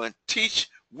Bible and teach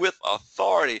with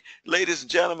authority. Ladies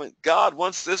and gentlemen, God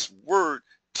wants this word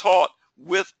taught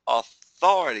with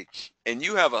authority, and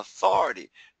you have authority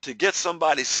to get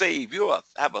somebody saved. You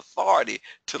have authority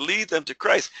to lead them to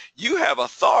Christ. You have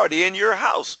authority in your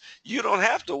house. You don't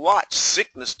have to watch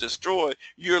sickness destroy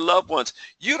your loved ones.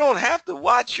 You don't have to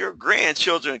watch your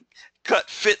grandchildren cut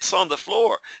fits on the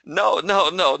floor. No, no,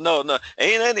 no, no, no.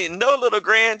 No little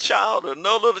grandchild or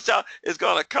no little child is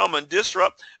going to come and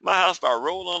disrupt my house by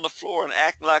rolling on the floor and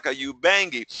acting like a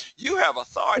Ubangi. You have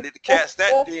authority to cast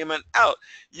that demon out.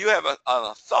 You have an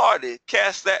authority to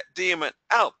cast that demon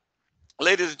out.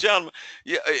 Ladies and gentlemen,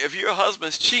 if your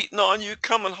husband's cheating on you,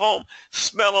 coming home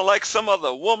smelling like some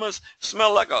other woman's,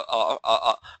 smell like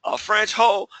a French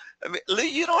hole, I mean,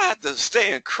 you don't have to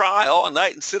stay and cry all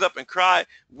night and sit up and cry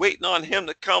waiting on him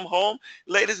to come home.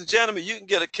 Ladies and gentlemen, you can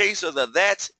get a case of the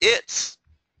that's it's.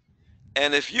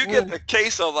 And if you get the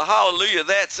case of the hallelujah,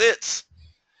 that's it.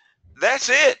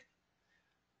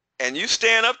 And you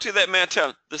stand up to that man, tell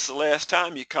him, this is the last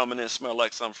time you come in and smell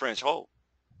like some French hole.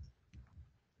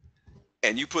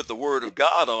 And you put the word of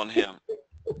God on him.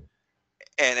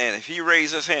 And if he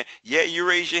raises his hand, yeah, you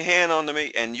raise your hand onto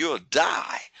me and you'll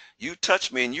die. You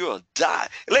touch me and you'll die.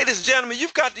 Ladies and gentlemen,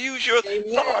 you've got to use your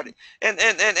authority and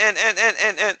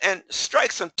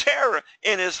strike some terror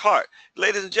in his heart.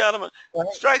 Ladies and gentlemen,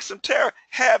 strike some terror.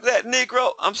 Have that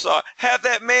have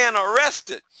that man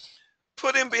arrested.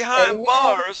 Put him behind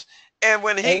bars. And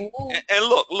when he, and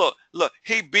look,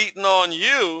 he beating on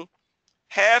you,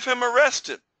 have him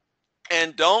arrested.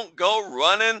 And don't go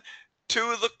running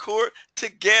to the court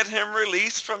to get him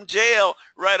released from jail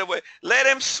right away. Let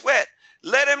him sweat.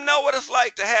 Let him know what it's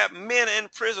like to have men in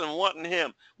prison wanting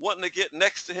to get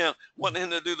next to him, wanting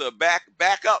him to do the back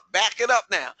it up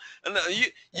now. And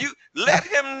you let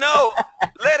him know,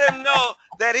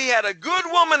 that he had a good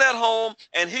woman at home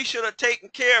and he should have taken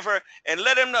care of her, and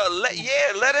let him know,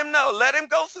 let him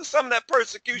go through some of that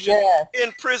persecution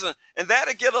in prison, and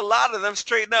that'll get a lot of them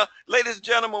straightened out. Ladies and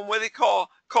gentlemen, when they call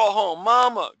home,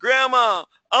 mama, grandma,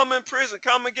 I'm in prison,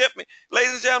 come and get me.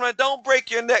 Ladies and gentlemen, don't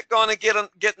break your neck going and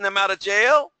getting them out of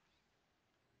jail.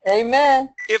 Amen.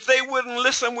 If they wouldn't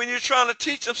listen when you're trying to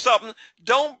teach them something,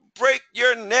 don't break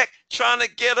your neck trying to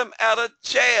get them out of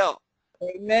jail.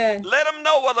 Amen. Let them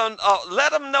know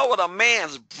what a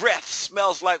man's breath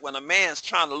smells like when a man's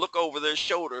trying to look over their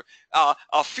shoulder,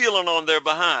 feeling on their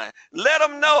behind. Let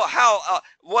them know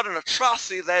what an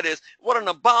atrocity that is, what an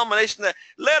abomination that.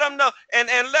 Let them know, and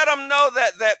let them know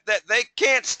that they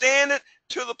can't stand it,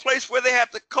 to the place where they have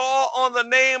to call on the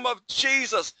name of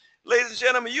Jesus. Ladies and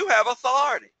gentlemen, you have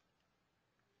authority.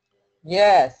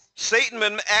 Yes. Satan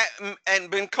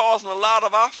been causing a lot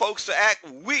of our folks to act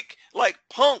weak like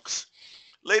punks.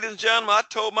 Ladies and gentlemen, I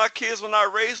told my kids when I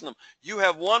raised them, you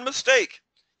have one mistake.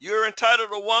 You're entitled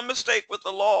to one mistake with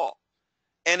the law,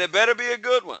 and it better be a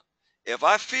good one. If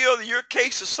I feel that your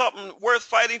case is something worth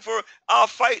fighting for, I'll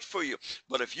fight for you.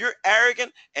 But if you're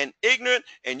arrogant and ignorant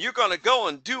and you're going to go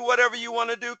and do whatever you want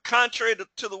to do contrary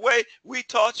to the way we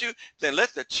taught you, then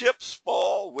let the chips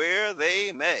fall where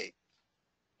they may.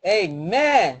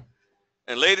 Amen.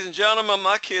 And ladies and gentlemen,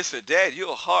 my kids said, Dad, you're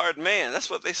a hard man. That's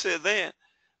what they said then.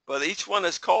 But each one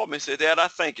that's called me said, Dad, I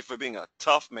thank you for being a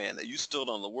tough man, that you stood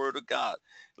on the word of God.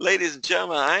 Ladies and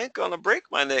gentlemen, I ain't going to break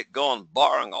my neck going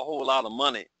borrowing a whole lot of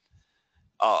money,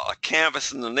 a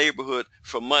canvas in the neighborhood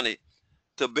for money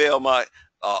to bail my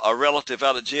a relative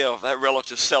out of jail if that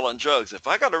relative selling drugs. If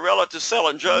I got a relative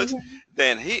selling drugs,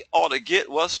 then he ought to get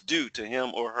what's due to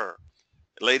him or her.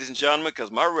 Ladies and gentlemen, because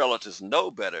my relatives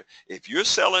know better. If you're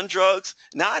selling drugs,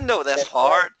 now I know that's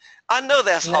hard. I know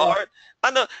that's No, hard. I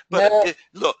know, but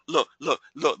no, look.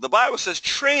 The Bible says,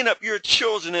 train up your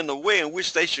children in the way in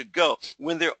which they should go.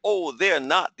 When they're old, they'll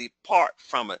not depart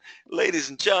from it. Ladies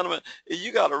and gentlemen, if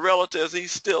you got a relative,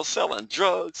 he's still selling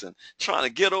drugs and trying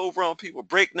to get over on people,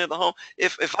 breaking into home.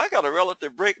 If I got a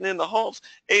relative breaking into homes,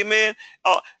 amen,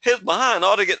 his behind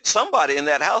ought to get somebody in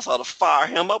that house ought to fire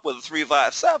him up with a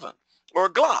 357 or a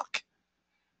Glock.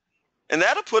 And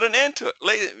that'll put an end to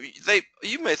it.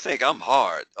 You may think I'm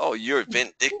hard. Oh, you're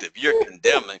vindictive. You're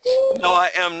condemning. No,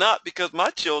 I am not, because my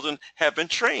children have been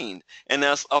trained, and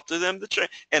that's up to them to train.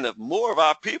 And if more of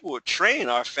our people would train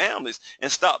our families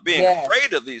and stop being yes,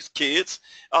 afraid of these kids,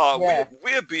 yes,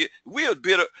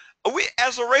 we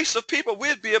as a race of people,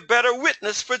 we'd be a better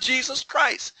witness for Jesus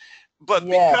Christ. But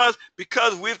yes,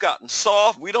 because we've gotten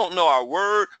soft, we don't know our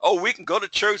word. Oh, we can go to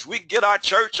church, we can get our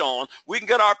church on, we can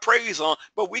get our praise on,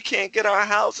 but we can't get our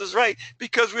houses right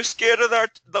because we're scared of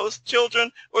those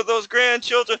children or those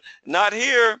grandchildren. Not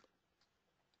here.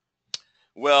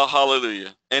 Well,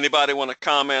 hallelujah. Anybody want to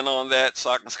comment on that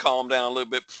so I can calm down a little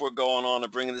bit before going on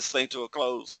and bringing this thing to a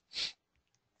close?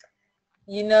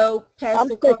 You know, I'm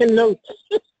Pastor Carl, taking notes.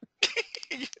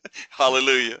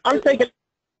 Hallelujah. I'm taking.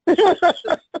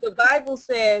 the Bible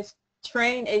says,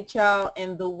 train a child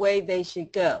in the way they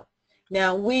should go.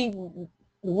 Now, we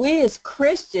as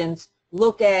Christians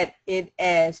look at it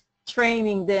as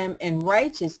training them in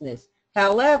righteousness.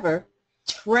 However,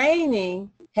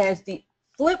 training has the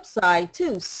flip side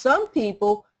too. Some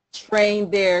people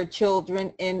train their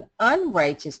children in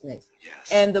unrighteousness.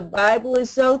 Yes. And the Bible is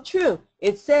so true.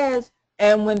 It says,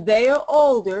 and when they are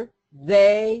older,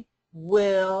 they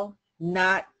will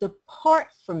not depart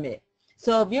from it.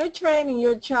 So if you're training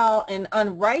your child in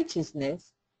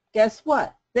unrighteousness, guess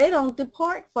what? They don't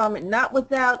depart from it, not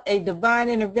without a divine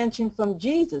intervention from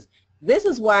Jesus. This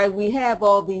is why we have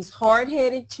all these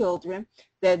hard-headed children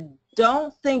that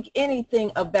don't think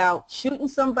anything about shooting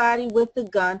somebody with a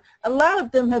gun. A lot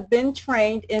of them have been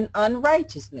trained in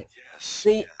unrighteousness. Yes.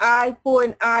 The eye for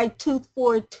an eye, tooth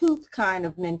for a tooth kind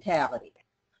of mentality.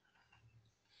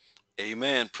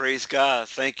 Amen. Praise God.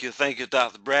 Thank you,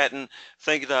 Dr. Bratton.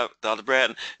 Thank you, Dr.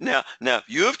 Bratton. Now,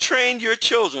 you have trained your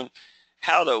children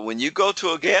how to, when you go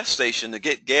to a gas station to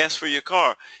get gas for your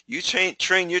car, you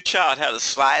train your child how to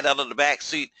slide out of the back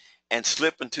seat and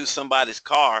slip into somebody's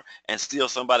car and steal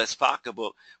somebody's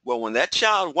pocketbook. Well, when that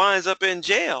child winds up in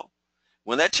jail,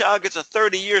 when that child gets a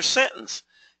 30-year sentence,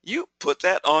 you put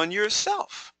that on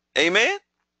yourself. Amen?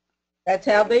 That's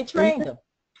how they trained them.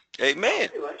 Amen.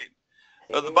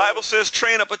 The Bible says,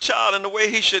 train up a child in the way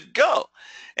he should go.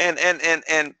 And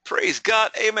praise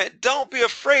God, amen. Don't be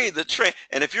afraid to train.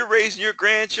 And if you're raising your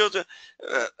grandchildren,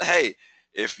 hey,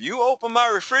 if you open my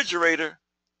refrigerator,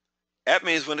 that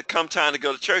means when it comes time to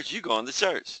go to church, you're going to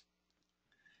church.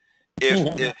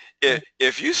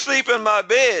 If you sleep in my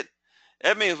bed,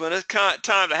 that means when it's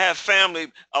time to have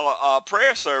family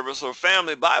prayer service or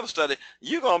family Bible study,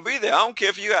 you're going to be there. I don't care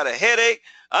if you got a headache.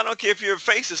 I don't care if your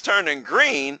face is turning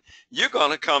green. You're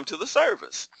going to come to the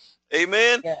service.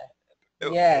 Amen? Yeah.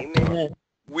 Yes. Amen.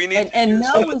 We need and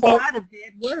no is not a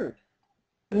bad word.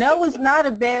 No is not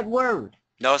a bad word.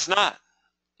 No, it's not.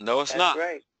 No, it's not.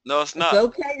 Right. No, it's not. It's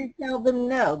okay to tell them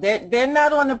no. They're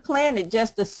not on the planet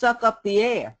just to suck up the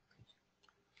air.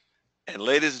 And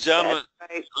ladies and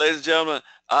gentlemen,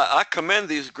 I commend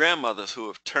these grandmothers who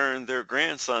have turned their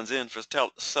grandsons in for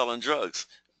selling drugs.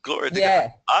 Glory to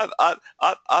God.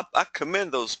 I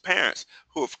commend those parents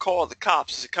who have called the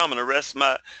cops to come and arrest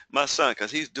my son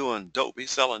because he's doing dope. He's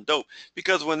selling dope.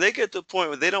 Because when they get to the point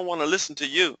where they don't want to listen to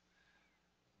you,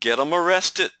 get them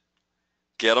arrested.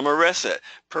 Get them arrested.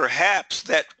 Perhaps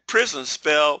that prison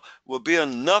spell will be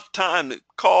enough time to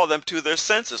call them to their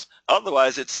senses.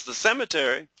 Otherwise, it's the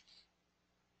cemetery.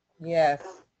 Yes.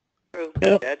 True.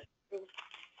 Yep. That's true.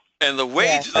 And the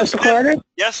wages Pastor of Carter,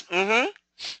 yes. Mm-hmm.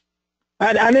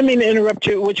 I didn't mean to interrupt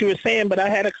you what you were saying, but I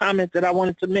had a comment that I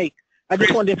wanted to make. I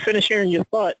just wanted to finish hearing your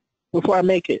thought before I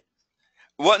make it.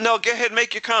 What? No, go ahead and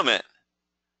make your comment.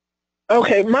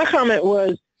 Okay, my comment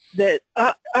was that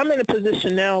I'm in a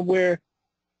position now where,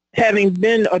 having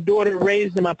been a daughter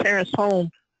raised in my parents'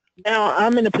 home, now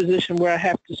I'm in a position where I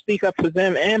have to speak up for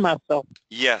them and myself.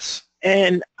 Yes.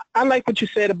 And I like what you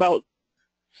said about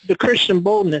the Christian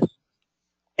boldness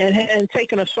and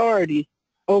taking authority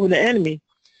over the enemy,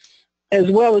 as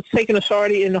well as taking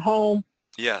authority in the home.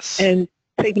 Yes. And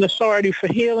taking authority for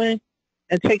healing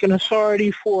and taking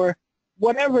authority for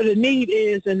whatever the need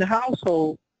is in the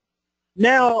household.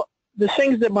 Now, the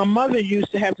things that my mother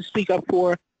used to have to speak up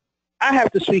for, I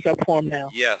have to speak up for them now.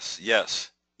 Yes.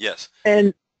 Yes. Yes.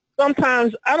 And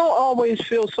sometimes I don't always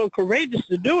feel so courageous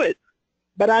to do it,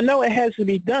 but I know it has to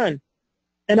be done.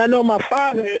 And I know my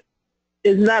father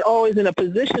is not always in a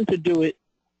position to do it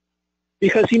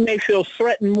because he may feel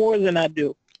threatened more than I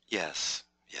do. Yes.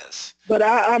 Yes. But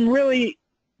I'm really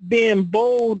being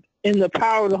bold in the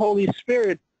power of the Holy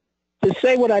Spirit to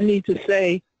say what I need to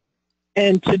say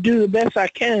and to do the best I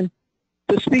can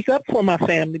to speak up for my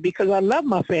family because I love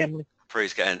my family.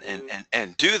 Praise God,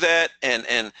 and do that,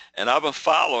 and I've been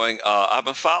following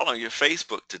your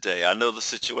Facebook today. I know the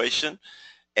situation,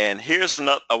 and here's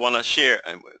another I want to share,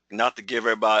 and not to give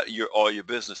everybody all your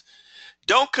business.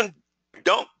 Don't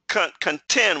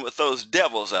contend with those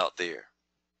devils out there.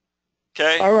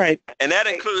 Okay. All right. And that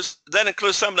includes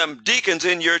some of them deacons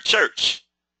in your church.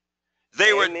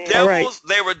 They were Amen. All devils.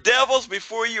 right. They were devils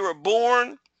before you were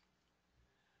born.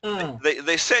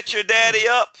 They set your daddy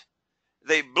up.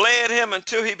 They bled him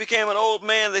until he became an old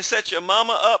man. They set your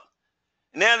mama up.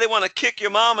 Now they want to kick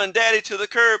your mama and daddy to the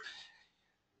curb.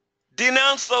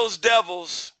 Denounce those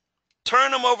devils.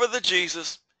 Turn them over to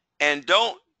Jesus, and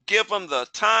don't give them the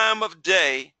time of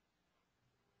day.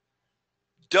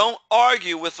 Don't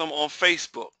argue with them on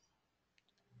Facebook.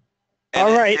 And,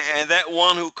 all right. and that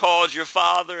one who called your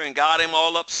father and got him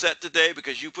all upset today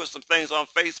because you put some things on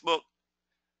Facebook.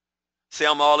 See,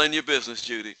 I'm all in your business,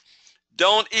 Judy.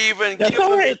 Don't even That's give all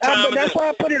them right. the time. But that's why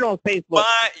I put it on Facebook.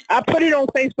 I put it on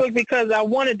Facebook because I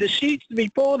wanted the sheets to be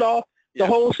pulled off the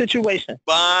whole situation.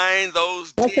 Bind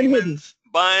those Nothing hidden. demons.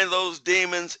 Bind those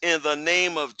demons in the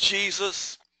name of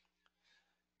Jesus.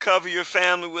 Cover your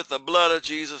family with the blood of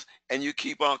Jesus, and you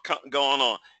keep on going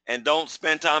on. And don't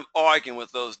spend time arguing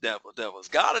with those devils.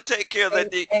 God will take care of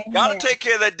that deacon. God will take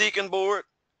care of that deacon board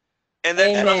and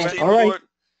that trustee board.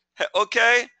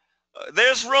 Okay?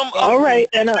 There's room up. All right.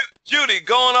 And Judy,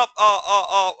 going up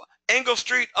Engle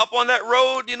Street up on that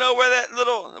road, you know where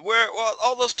where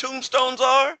all those tombstones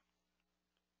are?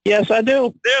 Yes, I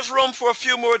do. There's room for a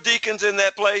few more deacons in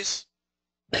that place.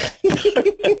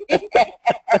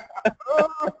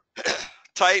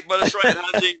 Tight, but it's right,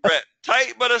 huh, Gene Brett?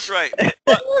 Tight, but it's right.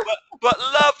 But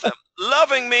love them.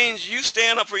 Loving means you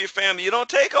stand up for your family. You don't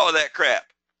take all that crap.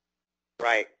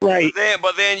 Right. Right.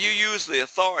 But then you use the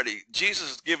authority. Jesus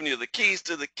has given you the keys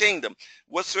to the kingdom.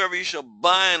 Whatsoever you shall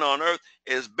bind on earth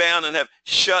is bound in heaven.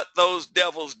 Shut those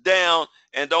devils down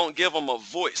and don't give them a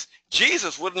voice.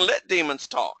 Jesus wouldn't let demons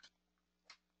talk.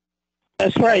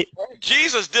 That's right.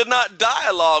 Jesus did not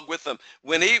dialogue with them.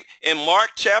 When in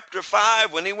Mark chapter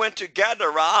 5, when he went to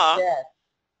Gadara,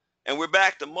 and we're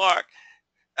back to Mark,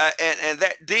 and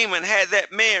that demon had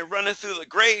that man running through the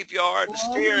graveyard,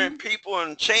 scaring people,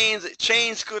 and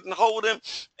chains couldn't hold him.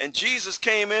 And Jesus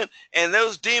came in, and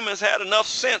those demons had enough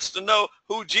sense to know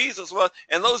who Jesus was.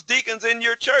 And those deacons in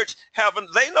your church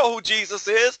they know who Jesus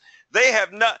is. They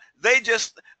have not. They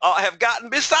just have gotten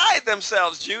beside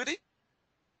themselves, Judy.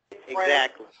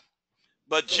 Exactly.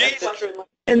 But Jesus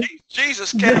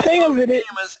The thing of it is,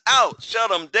 demons out, shut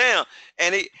them down,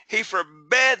 and he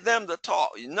forbade them to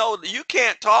talk. You know, you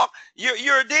can't talk.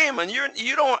 You're a demon.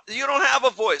 You don't have a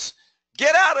voice.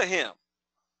 Get out of him.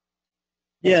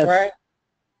 yes, Right?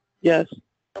 yes.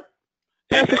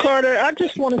 Pastor Carter, I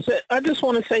just want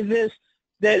to say this,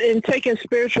 that in taking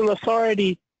spiritual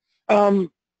authority,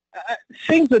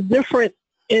 things are different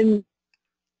in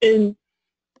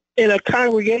a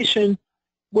congregation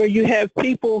where you have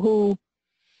people who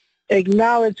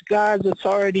acknowledge God's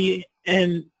authority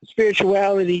and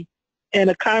spirituality, and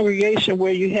a congregation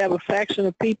where you have a faction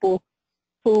of people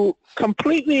who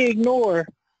completely ignore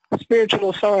spiritual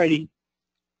authority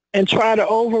and try to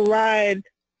override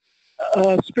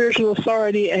spiritual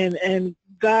authority and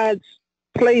God's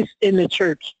place in the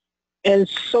church. And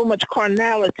so much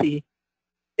carnality.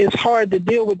 It's hard to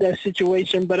deal with that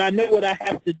situation, but I know what I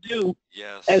have to do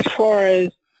as far as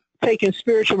taking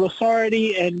spiritual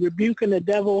authority and rebuking the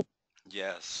devil.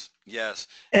 Yes.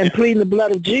 And pleading the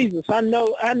blood of Jesus. I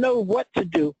know what to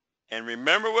do. And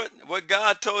remember what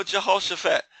God told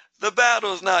Jehoshaphat. The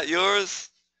battle is not yours.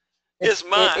 It's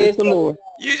mine. It's the Lord.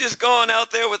 You just going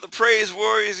out there with the praise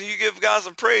warriors, and you give God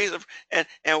some praise, and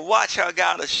watch how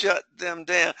God will shut them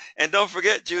down. And don't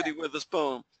forget, Judy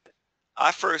Witherspoon,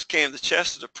 I first came to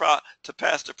Chester to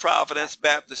pastor Providence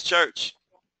Baptist Church.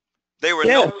 They were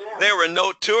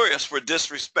notorious for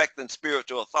disrespecting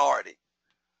spiritual authority.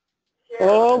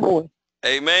 Oh boy.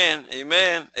 Amen.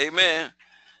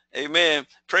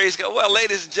 Praise God. Well,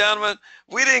 ladies and gentlemen,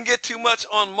 we didn't get too much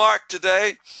on Mark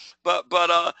today, but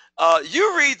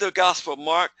you read the Gospel of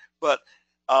Mark, but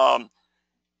and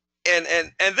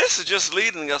this is just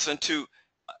leading us into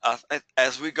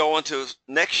as we go into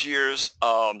next year's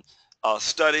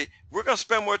study, we're going to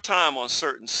spend more time on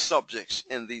certain subjects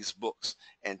in these books.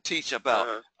 and teach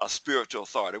about spiritual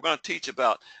authority. We're going to teach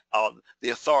about the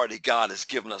authority God has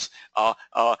given us.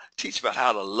 Teach about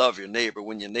how to love your neighbor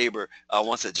when your neighbor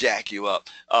wants to jack you up.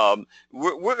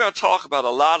 We're going to talk about a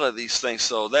lot of these things.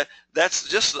 So that's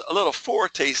just a little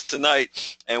foretaste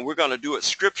tonight, and we're going to do it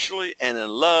scripturally and in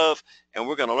love, and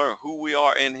we're going to learn who we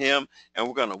are in him, and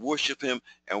we're going to worship him,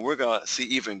 and we're going to see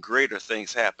even greater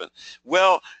things happen.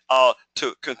 Well,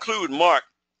 to conclude,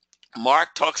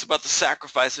 Mark talks about the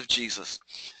sacrifice of Jesus.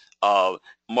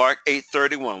 Mark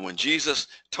 8:31, when Jesus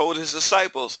told his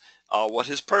disciples what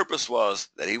his purpose was,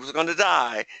 that he was going to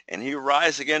die and he would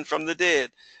rise again from the dead.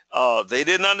 They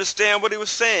didn't understand what he was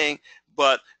saying,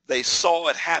 but they saw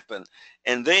it happen.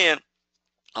 And then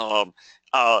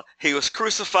he was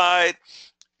crucified,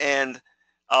 and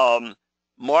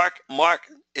Mark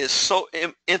is so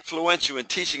influential in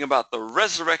teaching about the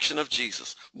resurrection of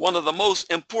Jesus. One of the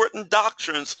most important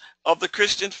doctrines of the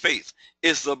Christian faith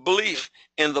is the belief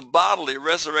in the bodily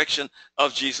resurrection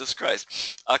of Jesus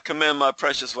Christ. I commend my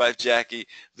precious wife, Jackie.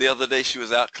 The other day she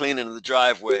was out cleaning the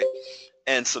driveway,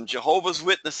 and some Jehovah's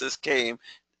Witnesses came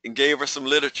and gave her some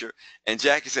literature. And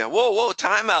Jackie said, whoa,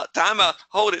 time out,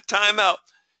 hold it, time out.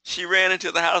 She ran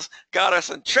into the house, got her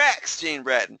some tracts, Gene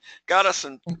Bratton, got her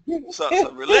some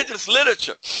religious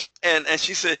literature. And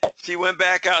she said, she went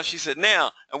back out. She said,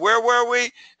 now, and where were we?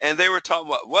 And they were talking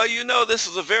about, well, you know, this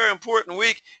is a very important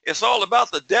week. It's all about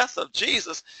the death of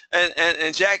Jesus.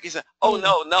 And Jackie said, oh,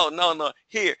 no.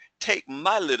 Here, take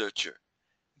my literature.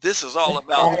 This is all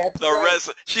about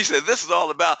she said, this is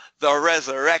all about the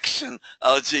resurrection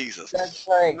of Jesus. That's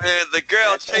right. Man, the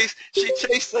girl chased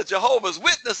the Jehovah's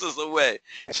Witnesses away.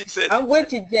 She said, I'm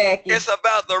with you, Jackie. it's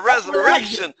about the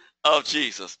resurrection of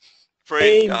Jesus.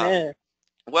 Praise God.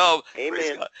 Well,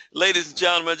 praise God. Ladies and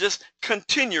gentlemen, just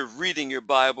continue reading your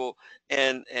Bible,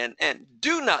 and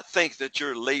do not think that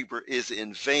your labor is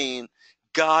in vain.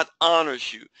 God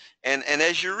honors you. And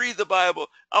as you read the Bible,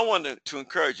 I want to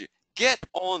encourage you. Get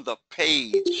on the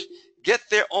page. Get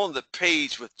there on the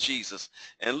page with Jesus.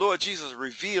 And Lord Jesus,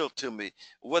 reveal to me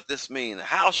what this means.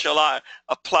 How shall I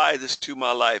apply this to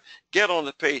my life? Get on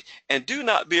the page and do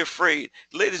not be afraid.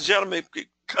 Ladies and gentlemen,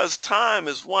 because time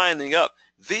is winding up.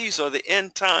 These are the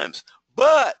end times.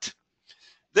 But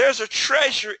there's a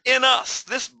treasure in us,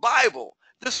 this Bible,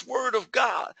 this Word of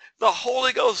God, the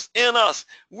Holy Ghost in us.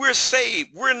 We're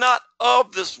saved. We're not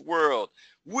of this world.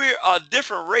 We're a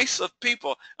different race of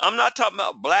people. I'm not talking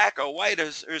about black or white or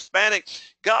Hispanic.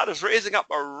 God is raising up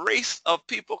a race of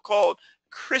people called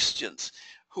Christians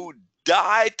who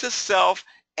died to self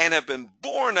and have been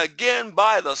born again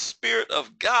by the Spirit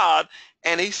of God.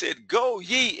 And he said, go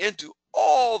ye into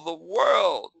all the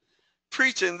world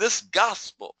preaching this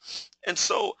gospel. And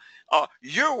so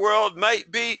your world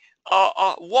might be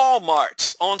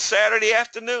Walmart's on Saturday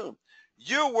afternoon.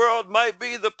 Your world might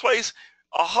be the place,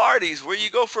 Hardee's, where you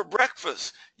go for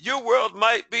breakfast. Your world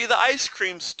might be the ice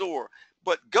cream store.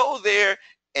 But go there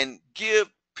and give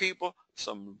people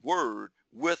some word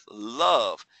with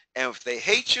love. And if they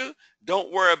hate you,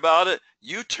 don't worry about it.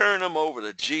 You turn them over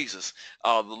to Jesus.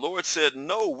 The Lord said,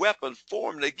 no weapon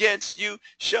formed against you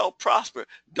shall prosper.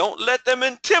 Don't let them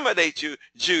intimidate you,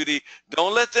 Judy.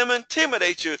 Don't let them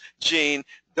intimidate you, Jean.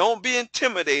 Don't be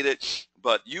intimidated.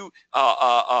 But you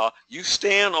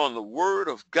stand on the word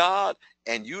of God,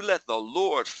 and you let the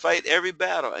Lord fight every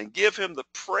battle and give him the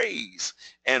praise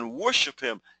and worship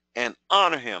him and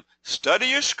honor him. Study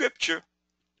your scripture.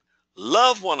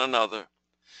 Love one another.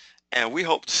 And we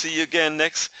hope to see you again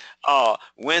next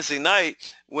Wednesday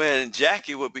night when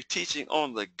Jackie will be teaching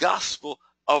on the Gospel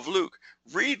of Luke.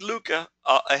 Read Luke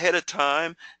ahead of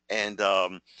time, and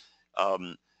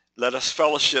let us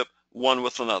fellowship one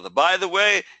with another. By the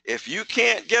way, if you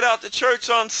can't get out to church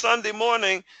on Sunday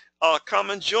morning, come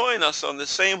and join us on the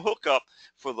same hookup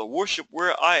for the Worship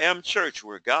Where I Am Church,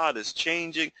 where God is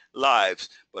changing lives.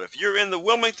 But if you're in the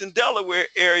Wilmington, Delaware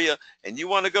area and you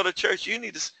want to go to church, you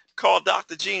need to call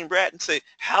Dr. Gene Bratton and say,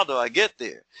 how do I get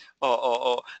there?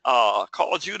 Or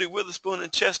call Judy Witherspoon in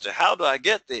Chester. How do I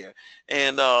get there?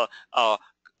 And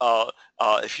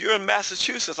if you're in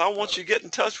Massachusetts, I want you to get in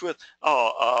touch with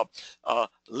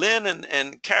Lynn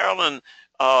and Carolyn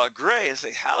Gray and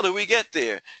say, how do we get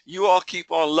there? You all keep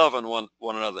on loving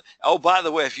one another. Oh, by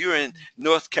the way, if you're in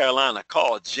North Carolina,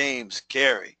 call James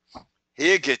Carey.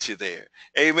 He'll get you there.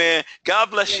 Amen. God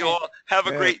bless you all. Have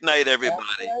a great night,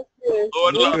 everybody.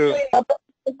 Lord love you.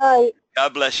 Good night.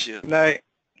 God bless you. Good night.